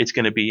it's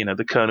going to be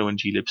the kernel and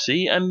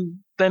glibc, and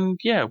then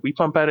we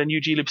pump out a new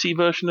glibc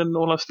version, and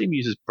all our Steam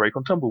users break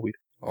on Tumbleweed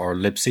or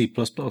libc++,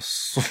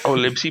 or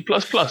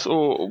libc++,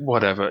 or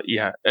whatever.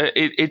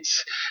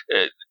 It's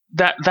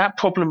that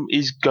problem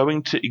is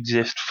going to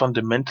exist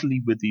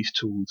fundamentally with these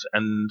tools,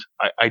 and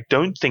I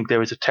don't think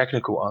there is a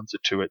technical answer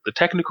to it. The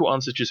technical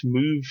answer is just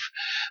move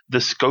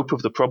the scope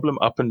of the problem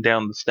up and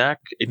down the stack.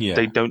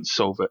 They don't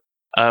solve it.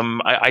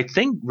 I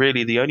think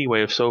really the only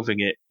way of solving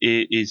it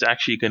is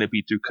actually going to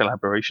be through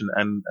collaboration,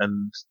 and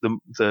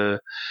the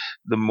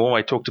more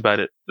I talked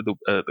about it at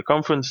the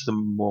conference, the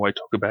more I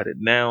talk about it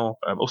now.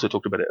 I've also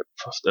talked about it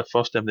at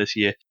FOSDEM this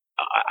year.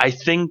 I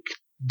think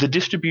the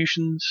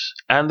distributions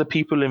and the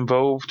people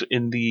involved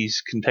in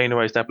these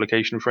containerized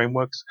application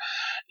frameworks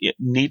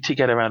need to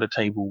get around a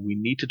table. We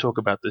need to talk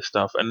about this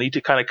stuff and need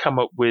to kind of come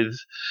up with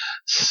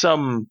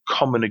some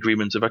common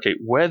agreements of, okay,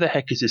 where the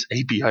heck is this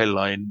API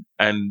line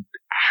and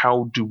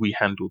how do we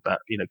handle that?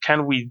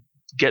 Can we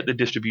get the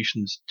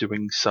distributions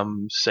doing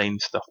some sane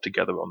stuff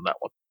together on that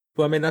one?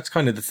 Well, I mean, that's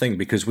kind of the thing,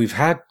 because we've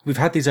had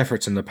these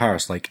efforts in the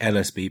past, like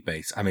LSB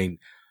base. I mean,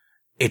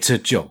 it's a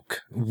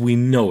joke. We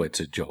know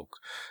it's a joke.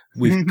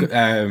 We've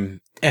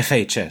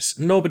FHS.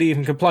 Nobody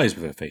even complies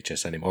with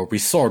FHS anymore. We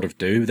sort of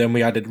do. Then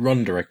we added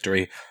run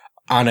directory,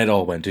 and it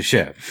all went to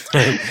shit.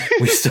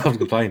 We stopped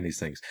complying these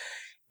things.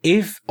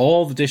 If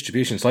all the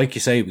distributions, like you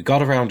say, we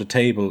got around a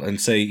table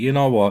and say, you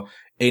know what,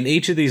 in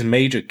each of these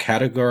major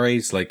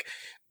categories, like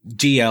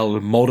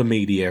GL,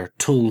 multimedia,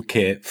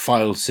 toolkit,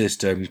 file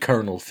system,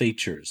 kernel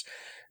features,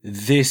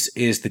 this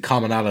is the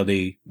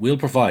commonality we'll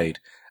provide,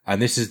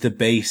 and this is the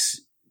base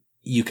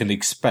you can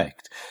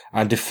expect,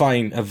 and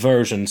define a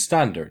version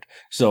standard.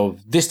 So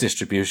this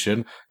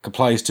distribution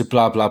complies to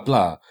blah, blah,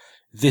 blah.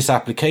 This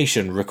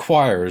application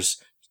requires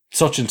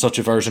such and such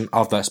a version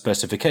of that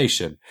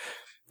specification.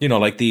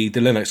 Like the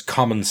Linux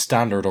common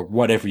standard, or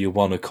whatever you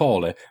want to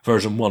call it,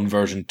 version 1,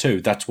 version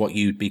 2, that's what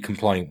you'd be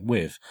compliant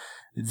with.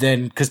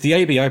 Then, because the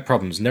ABI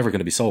problem is never going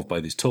to be solved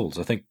by these tools.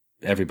 I think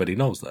everybody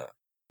knows that.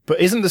 But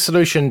isn't the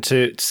solution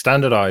to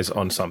standardize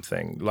on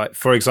something? Like,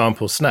 for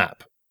example,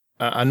 Snap.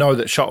 I know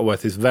that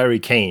Shuttleworth is very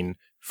keen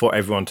for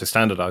everyone to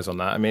standardize on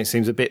that. I mean, it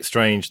seems a bit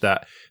strange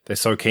that they're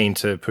so keen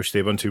to push the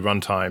Ubuntu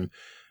runtime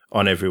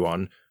on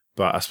everyone,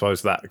 but I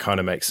suppose that kind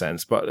of makes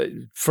sense. But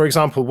for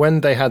example,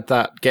 when they had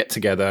that get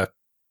together,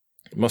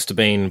 it must have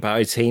been about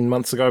 18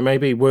 months ago,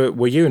 maybe.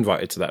 Were you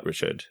invited to that,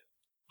 Richard?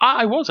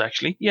 I was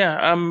actually,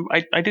 yeah.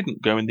 I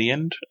didn't go in the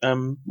end.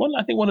 Well,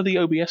 I think one of the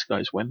OBS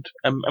guys went.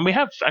 And we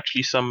have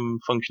actually some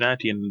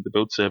functionality in the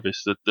build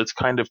service that's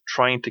kind of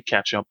trying to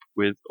catch up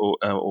with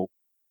or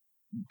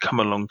come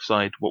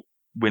alongside what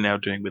we're now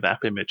doing with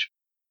AppImage.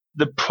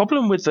 The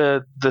problem with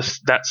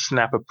that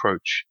Snap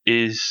approach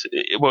is,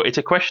 well, it's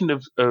a question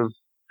of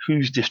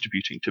who's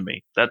distributing to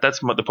me. That's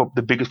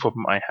the biggest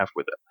problem I have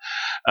with it.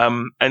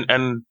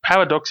 And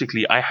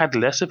paradoxically, I had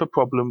less of a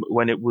problem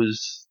when it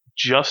was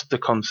just the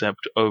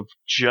concept of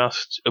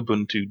just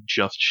Ubuntu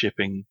just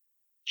shipping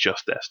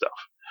just their stuff.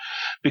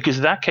 Because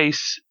in that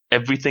case,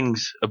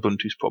 everything's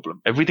Ubuntu's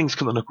problem. Everything's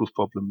Canonical's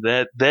problem.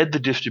 They're the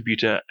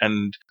distributor,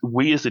 and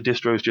we as the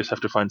distros just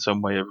have to find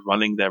some way of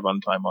running their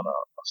runtime on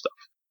our stuff.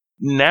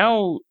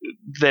 Now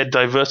they're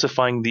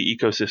diversifying the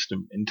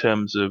ecosystem in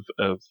terms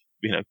of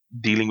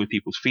dealing with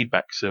people's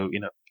feedback. So,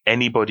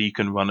 anybody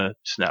can run a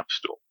Snap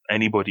store.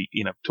 Anybody,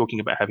 talking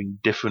about having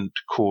different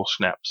core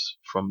snaps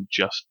from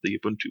just the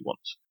Ubuntu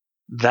ones.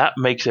 That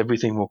makes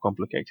everything more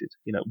complicated.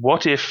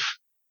 What if,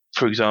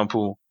 for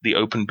example, the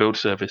open build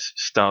service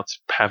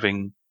starts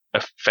having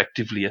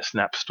effectively a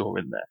Snap store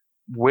in there?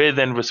 We're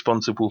then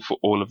responsible for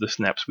all of the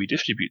snaps we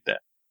distribute there.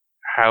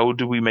 How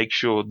do we make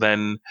sure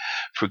then,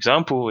 for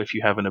example, if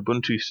you have an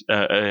Ubuntu,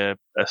 a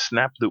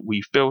snap that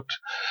we've built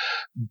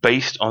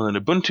based on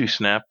an Ubuntu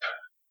snap,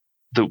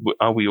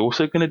 are we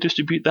also going to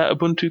distribute that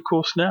Ubuntu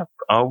core snap?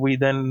 Are we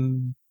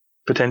then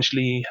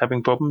potentially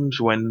having problems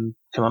when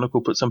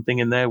Canonical puts something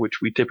in there which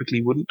we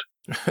typically wouldn't?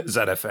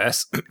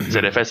 ZFS.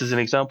 ZFS is an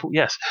example,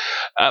 yes.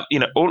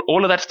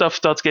 All of that stuff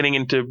starts getting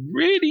into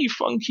really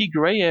funky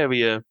gray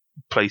area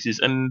places,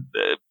 and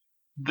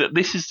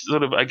this is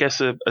sort of, I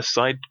guess, a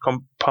side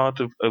part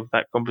of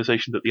that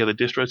conversation that the other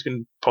distros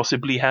can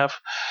possibly have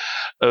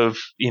of,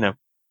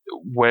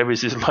 where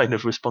is this line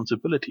of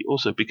responsibility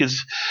also?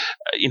 Because,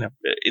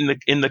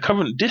 in the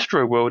current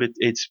distro world,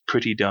 it's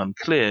pretty darn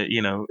clear.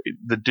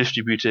 The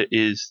distributor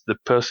is the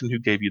person who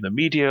gave you the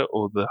media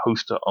or the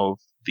hoster of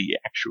the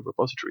actual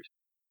repositories.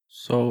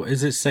 So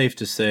is it safe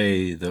to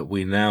say that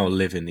we now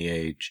live in the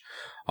age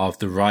of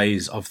the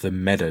rise of the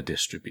meta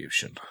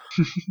distribution?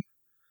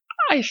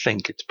 I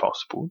think it's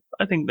possible.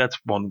 I think that's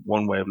one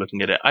way of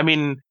looking at it. I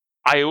mean,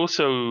 I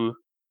also,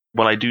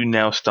 when I do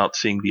now start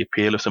seeing the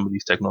appeal of some of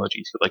these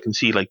technologies, that I can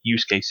see like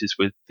use cases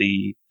with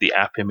the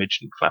AppImage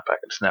and Flatpak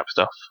and Snap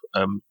stuff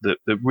that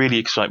really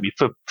excite me.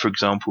 For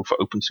example, for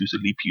OpenSUSE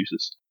Leap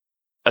users.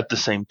 At the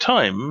same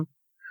time,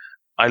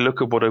 I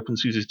look at what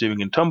OpenSUSE is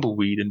doing in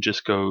Tumbleweed and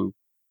just go,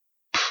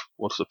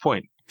 what's the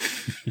point?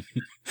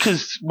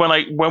 Because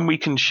when we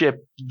can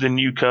ship the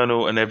new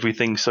kernel and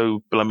everything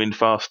so blooming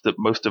fast that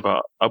most of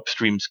our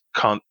upstreams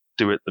can't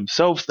do it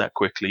themselves that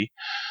quickly,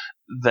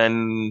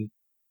 then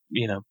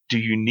do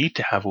you need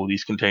to have all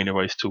these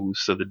containerized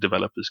tools so the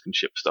developers can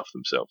ship stuff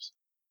themselves?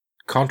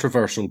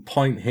 Controversial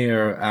point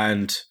here,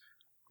 and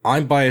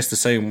I'm biased the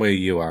same way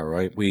you are,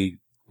 right? We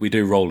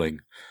do rolling.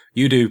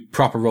 You do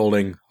proper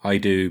rolling, I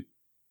do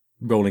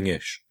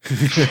rolling-ish.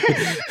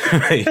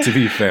 Right, to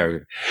be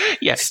fair.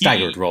 Yeah,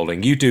 staggered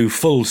rolling. You do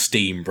full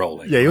steam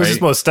rolling. Yeah, yours right?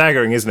 is more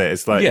staggering, isn't it?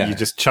 It's like you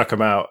just chuck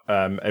them out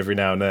every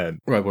now and then.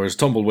 Right, whereas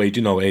Tumbleweed,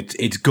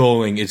 it's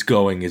going.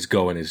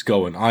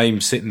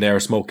 I'm sitting there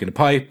smoking a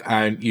pipe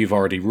and you've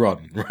already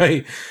run,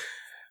 right?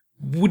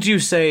 Would you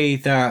say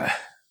that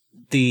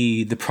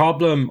the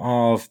problem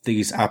of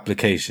these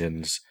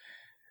applications,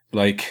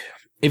 like,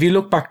 if you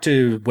look back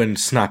to when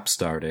Snap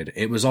started,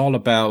 it was all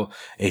about,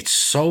 it's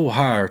so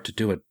hard to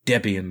do a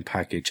Debian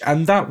package.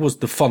 And that was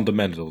the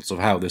fundamentals of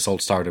how this all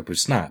started with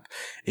Snap.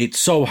 It's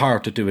so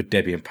hard to do a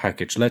Debian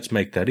package. Let's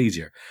make that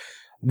easier.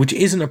 Which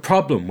isn't a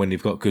problem when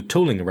you've got good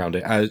tooling around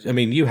it. I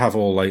mean, you have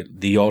all like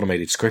the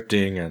automated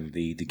scripting and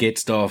the Git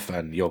stuff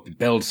and the open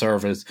build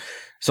service.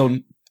 So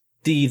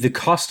the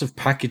cost of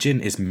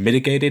packaging is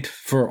mitigated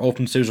for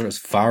OpenSUSE as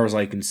far as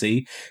I can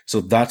see. So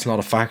that's not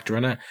a factor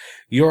in it.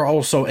 You're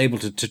also able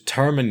to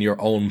determine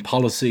your own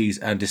policies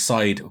and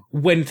decide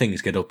when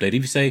things get updated.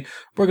 If you say,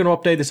 we're going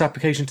to update this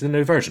application to the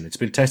new version, it's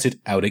been tested,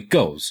 out it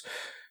goes.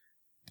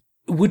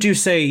 Would you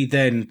say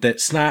then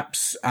that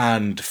snaps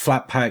and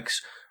Flatpaks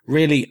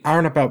really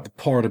aren't about the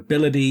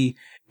portability?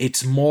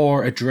 It's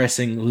more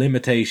addressing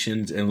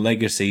limitations in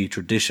legacy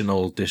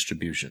traditional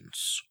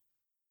distributions?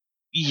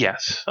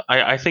 Yes,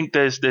 I think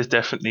there's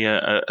definitely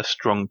a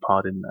strong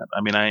part in that.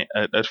 I mean,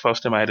 at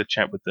first time I had a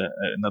chat with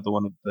another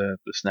one of the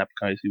Snap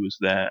guys who was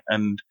there,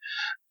 and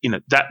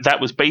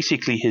that was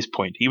basically his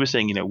point. He was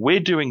saying,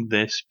 we're doing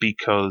this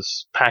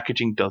because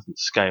packaging doesn't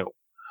scale,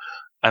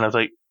 and I was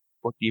like,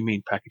 what do you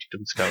mean packaging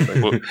doesn't scale?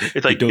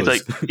 It's like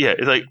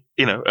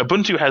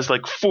Ubuntu has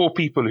like 4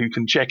 people who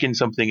can check in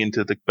something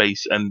into the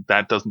base, and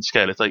that doesn't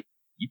scale. It's like,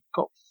 you've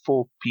got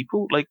 4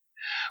 people, like.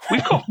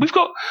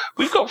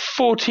 We've got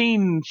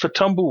 14 for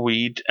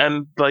Tumbleweed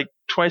and like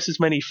twice as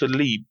many for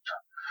Leap,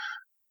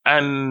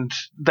 and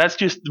that's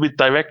just with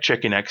direct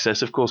check-in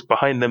access. Of course,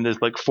 behind them there's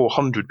like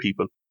 400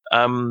 people.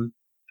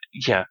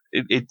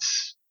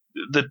 It's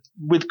that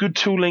with good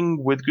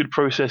tooling, with good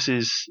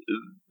processes,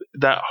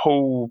 that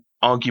whole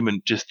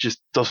argument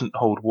just doesn't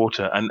hold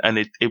water. And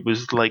it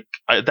was like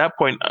at that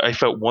point I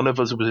felt one of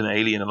us was an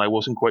alien, and I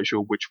wasn't quite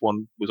sure which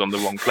one was on the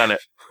wrong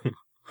planet.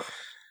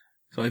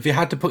 So if you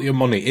had to put your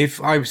money, if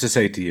I was to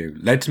say to you,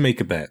 let's make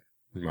a bet,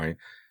 right?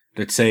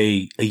 Let's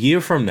say a year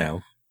from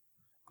now,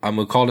 and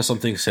we'll call it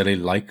something silly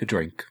like a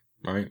drink,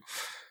 right?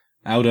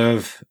 Out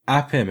of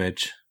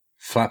AppImage,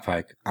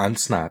 Flatpak, and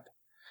Snap,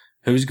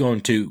 who's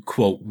going to,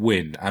 quote,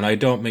 win? And I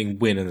don't mean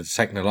win in the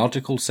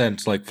technological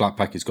sense, like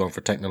Flatpak is going for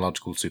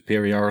technological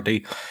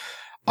superiority.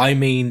 I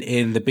mean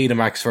in the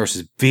Betamax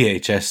versus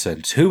VHS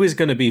sense. Who is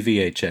going to be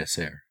VHS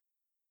here?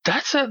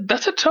 That's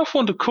a tough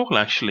one to call,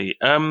 actually.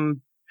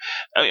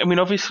 I mean,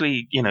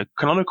 obviously,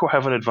 Canonical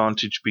have an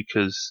advantage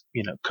because,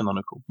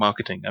 Canonical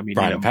marketing. I mean,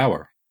 brand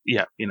power.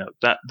 Yeah,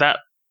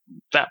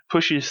 that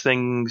pushes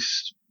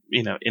things,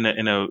 in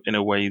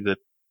a way that,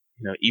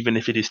 even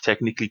if it is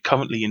technically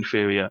currently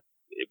inferior,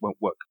 it won't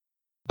work.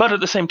 But at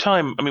the same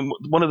time, I mean,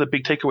 one of the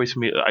big takeaways for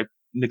me, I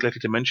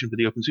neglected to mention for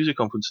the OpenSUSE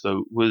conference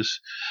though,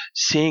 was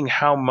seeing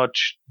how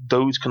much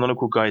those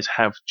Canonical guys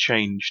have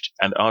changed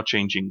and are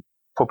changing,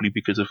 probably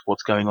because of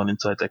what's going on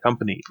inside their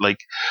company. Like,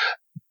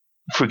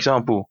 for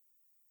example,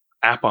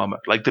 AppArmor.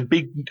 Like the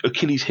big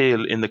Achilles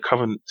heel in the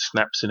current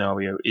Snap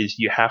scenario is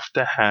you have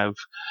to have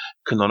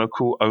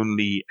Canonical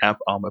only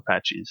AppArmor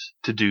patches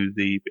to do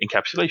the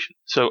encapsulation.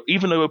 So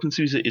even though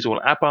OpenSUSE is all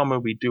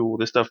AppArmor, we do all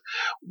this stuff,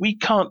 we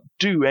can't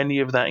do any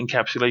of that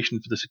encapsulation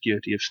for the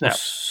security of Snap.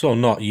 So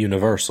not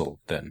universal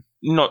then?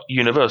 Not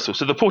universal.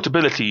 So the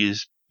portability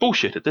is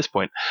bullshit at this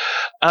point.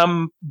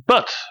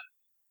 But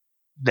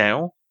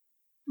now,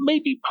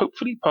 maybe,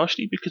 hopefully,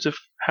 partially because of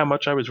how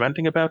much I was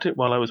ranting about it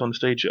while I was on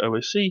stage at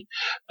OSC,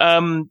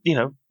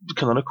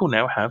 Canonical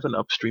now have an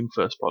upstream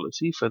first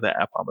policy for their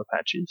AppArmor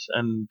patches,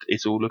 and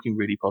it's all looking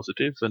really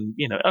positive. And,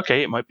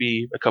 okay, it might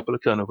be a couple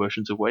of kernel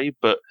versions away,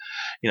 but,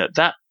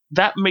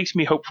 that makes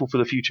me hopeful for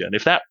the future. And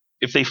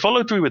if they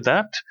follow through with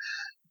that,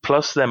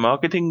 plus their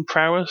marketing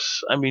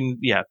prowess, I mean,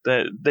 yeah,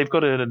 they've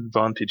got an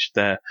advantage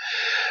there.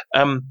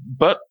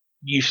 But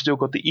you've still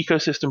got the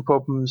ecosystem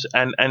problems,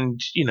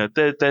 and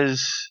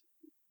there's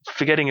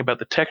forgetting about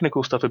the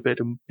technical stuff a bit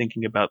and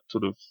thinking about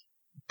sort of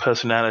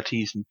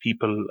personalities and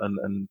people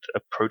and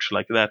approach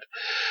like that.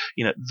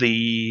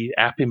 The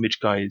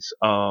AppImage guys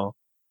are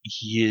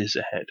years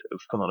ahead of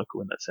Canonical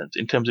in that sense,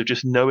 in terms of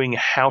just knowing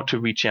how to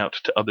reach out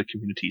to other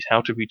communities,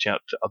 how to reach out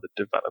to other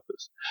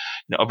developers.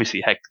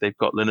 Obviously, heck, they've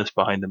got Linus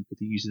behind them, but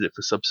he uses it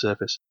for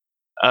subsurface.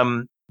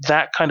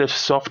 That kind of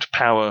soft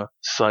power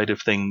side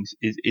of things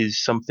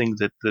is something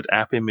that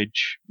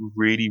AppImage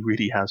really,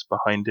 really has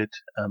behind it.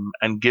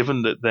 And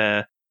given that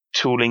their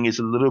tooling is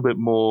a little bit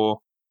more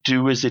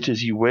do as it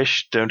as you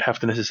wish, don't have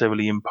to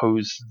necessarily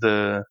impose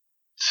the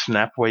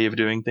Snap way of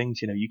doing things.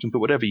 You can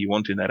put whatever you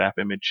want in that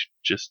AppImage,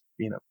 just,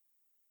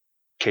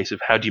 case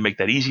of how do you make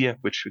that easier,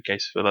 which in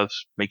case for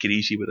us, make it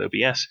easy with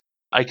OBS.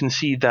 I can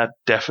see that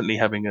definitely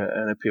having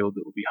an appeal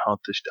that will be hard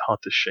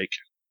to shake.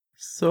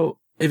 So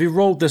if you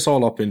rolled this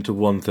all up into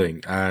one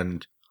thing,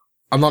 and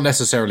I'm not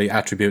necessarily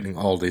attributing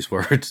all these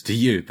words to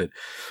you, but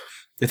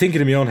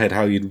thinking in my own head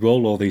how you'd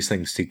roll all these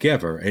things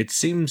together, it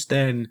seems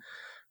then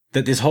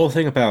that this whole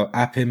thing about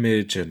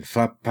AppImage and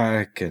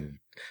Flatpak and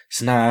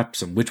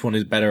Snaps and which one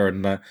is better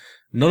and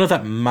none of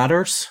that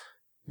matters,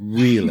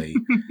 really.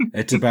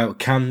 It's about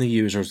can the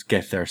users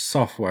get their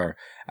software,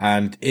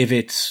 and if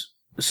it's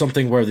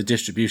something where the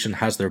distribution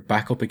has their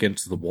back up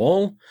against the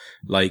wall,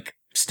 like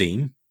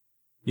Steam,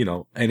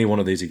 any one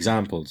of these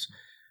examples,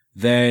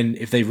 then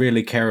if they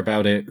really care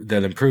about it,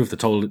 they'll improve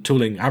the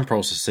tooling and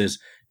processes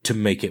to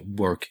make it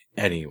work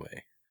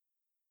anyway.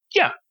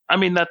 Yeah.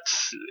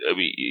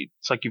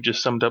 It's like you've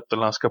just summed up the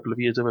last couple of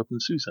years of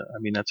OpenSUSE.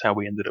 That's how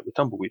we ended up with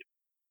Tumbleweed.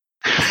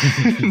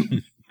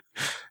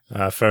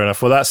 Fair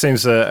enough. Well, that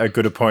seems a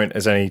good a point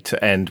as any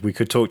to end. We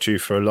could talk to you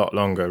for a lot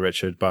longer,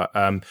 Richard, but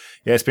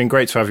it's been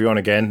great to have you on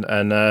again,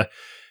 and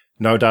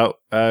no doubt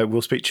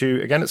we'll speak to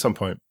you again at some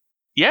point.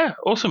 Yeah,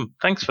 awesome.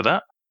 Thanks for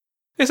that.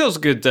 Yes, that was a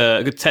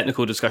good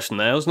technical discussion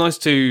there. It was nice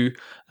to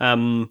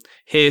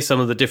hear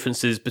some of the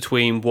differences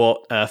between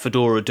what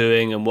Fedora are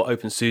doing and what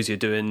OpenSUSE are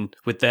doing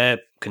with their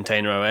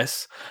container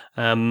OS,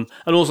 and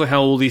also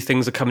how all these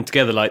things are coming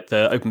together, like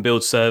the Open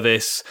Build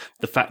service,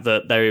 the fact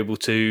that they're able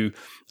to,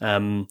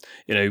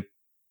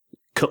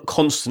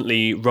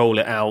 constantly roll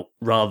it out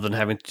rather than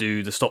having to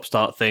do the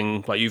stop-start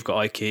thing like you've got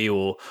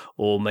iKey,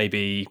 or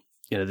maybe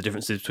the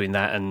differences between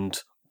that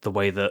and the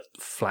way that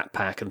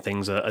Flatpak and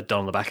things are done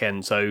on the back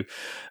end. So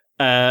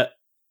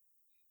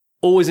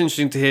always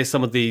interesting to hear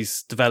some of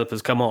these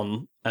developers come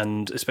on,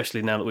 and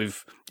especially now that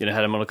we've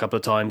had them on a couple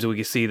of times, we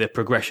can see the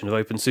progression of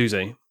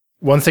OpenSUSE.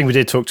 One thing we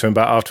did talk to him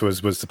about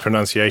afterwards was the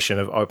pronunciation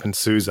of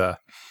OpenSUSE.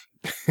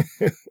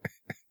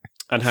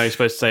 And how you're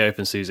supposed to say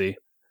OpenSUSE.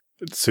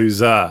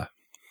 SUSE.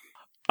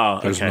 Oh,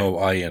 There's no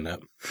I in it.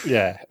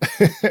 Yeah.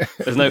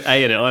 There's no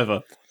A in it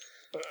either.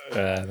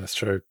 That's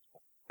true.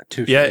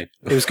 Touché. Yeah, it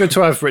was good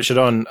to have Richard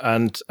on,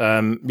 and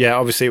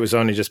obviously it was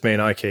only just me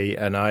and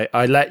iKey, and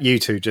I let you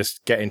two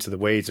just get into the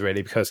weeds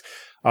really, because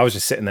I was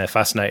just sitting there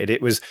fascinated.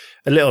 It was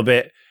a little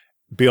bit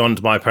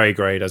beyond my pay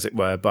grade, as it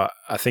were, but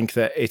I think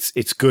that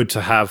it's good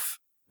to have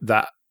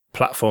that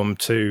platform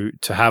to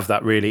have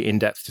that really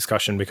in-depth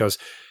discussion, because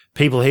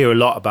people hear a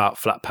lot about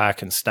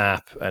Flatpak and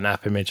Snap and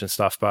AppImage and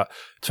stuff, but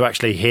to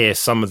actually hear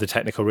some of the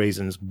technical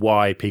reasons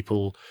why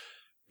people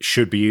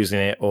should be using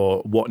it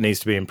or what needs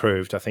to be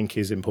improved, I think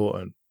is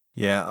important.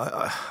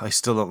 Yeah, I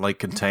still don't like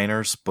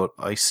containers, but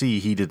I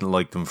see he didn't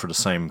like them for the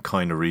same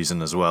kind of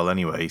reason as well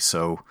anyway,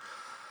 so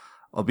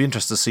I'll be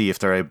interested to see if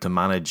they're able to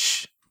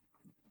manage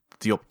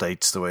the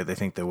updates the way they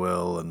think they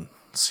will, and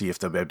see if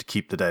they'll be able to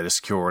keep the data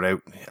secured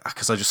out,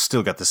 because I just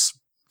still get this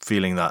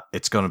feeling that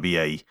it's going to be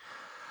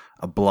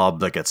a blob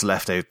that gets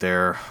left out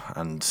there,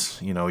 and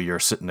you're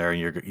sitting there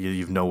and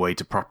you've no way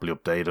to properly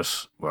update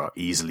it, well,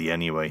 easily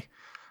anyway.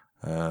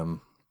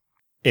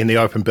 In the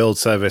Open Build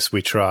service,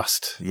 we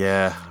trust.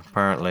 Yeah,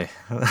 apparently.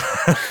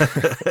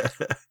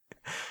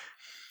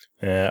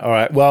 Yeah. All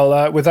right.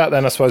 Well, with that,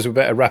 then I suppose we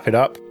better wrap it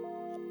up.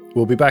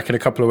 We'll be back in a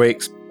couple of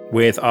weeks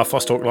with our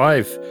FOSS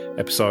Live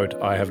episode,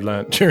 I have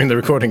learnt during the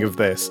recording of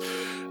this.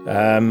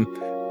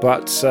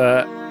 But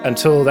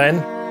until then,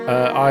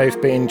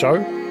 I've been Joe.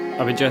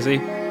 I've been Jesse.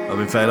 I've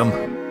been Phelim.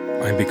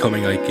 I'm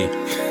becoming Ikey.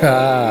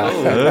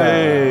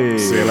 Hey.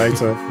 See you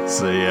later.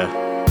 See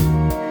ya.